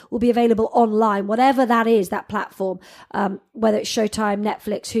anyway will be available online, whatever that is, that platform, whether it's Showtime,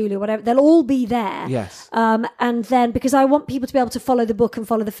 Netflix, Hulu, whatever, they'll all be there. Yes. And then, because I want people to be able to follow the book and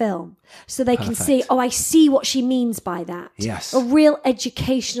follow the film, so they can see, I see what she means by that. Yes. A real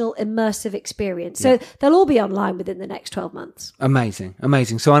educational, immersive experience. So they'll all be online within the next 12 months. Amazing.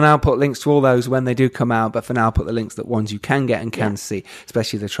 So I'll now put links to all those when they do come out, but for now I'll put the links that ones you can get and can see,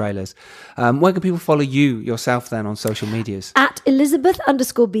 especially the trailers. Where can people follow you yourself then on social medias? At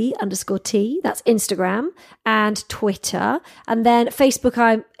Elizabeth_B_T. That's Instagram and Twitter. And then Facebook,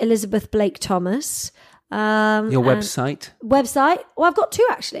 I'm Elizabeth Blake Thomas. Your website? Well, I've got two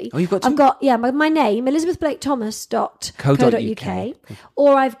actually. Oh, you've got two? I've got, my name, elizabethblakethomas.co.uk.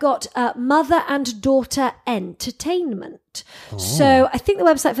 Or I've got Mother and Daughter Entertainment. So I think the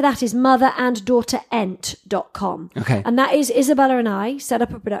website for that is motheranddaughterenT.com. Okay. And that is Isabella and I set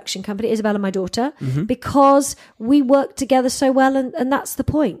up a production company, Isabella, my daughter, because we work together so well. And that's the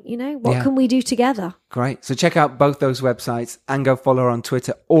point, what can we do together? Great. So check out both those websites and go follow her on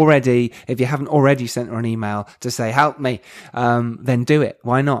Twitter already. If you haven't already sent her an email to say, help me, then do it.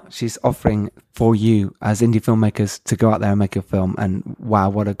 Why not? She's offering for you as indie filmmakers to go out there and make a film. And wow,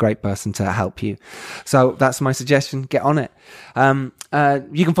 what a great person to help you. So that's my suggestion. Get on it.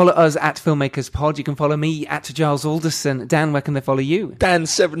 You can follow us at Filmmakers Pod. You can follow me at Giles Alderson. Dan, where can they follow you? Dan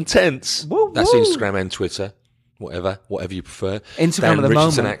 7/10. That's Instagram and Twitter. Whatever you prefer. Instagram Dan at the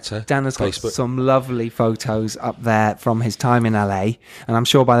Richardson, moment. actor. Dan has got Facebook. some lovely photos up there from his time in LA, and I'm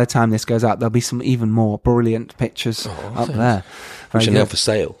sure by the time this goes out, there'll be some even more brilliant pictures up there. Which are Very now good. for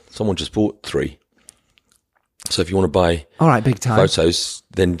sale. Someone just bought 3. So if you want to buy All right, big time. photos,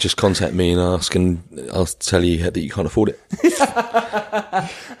 then just contact me and ask, and I'll tell you that you can't afford it.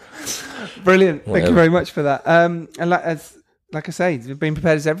 Brilliant. Thank you Whatever. very much for that. And like I say, being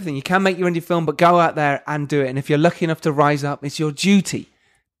prepared is everything. You can make your indie film, but go out there and do it. And if you're lucky enough to rise up, it's your duty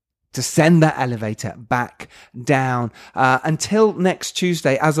to send that elevator back down. Until next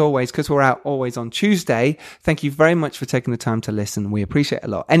Tuesday, as always, because we're out always on Tuesday, thank you very much for taking the time to listen. We appreciate it a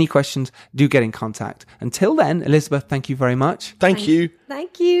lot. Any questions, do get in contact. Until then, Elizabeth, thank you very much. Thank you.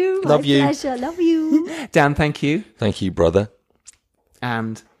 Thank you. Love My you. pleasure. Love you. Dan, thank you. Thank you, brother.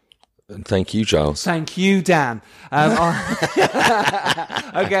 And thank you, Giles. thank you, Dan.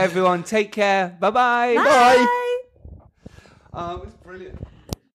 Okay, everyone, take care. Bye-bye. Bye. Oh, it was brilliant.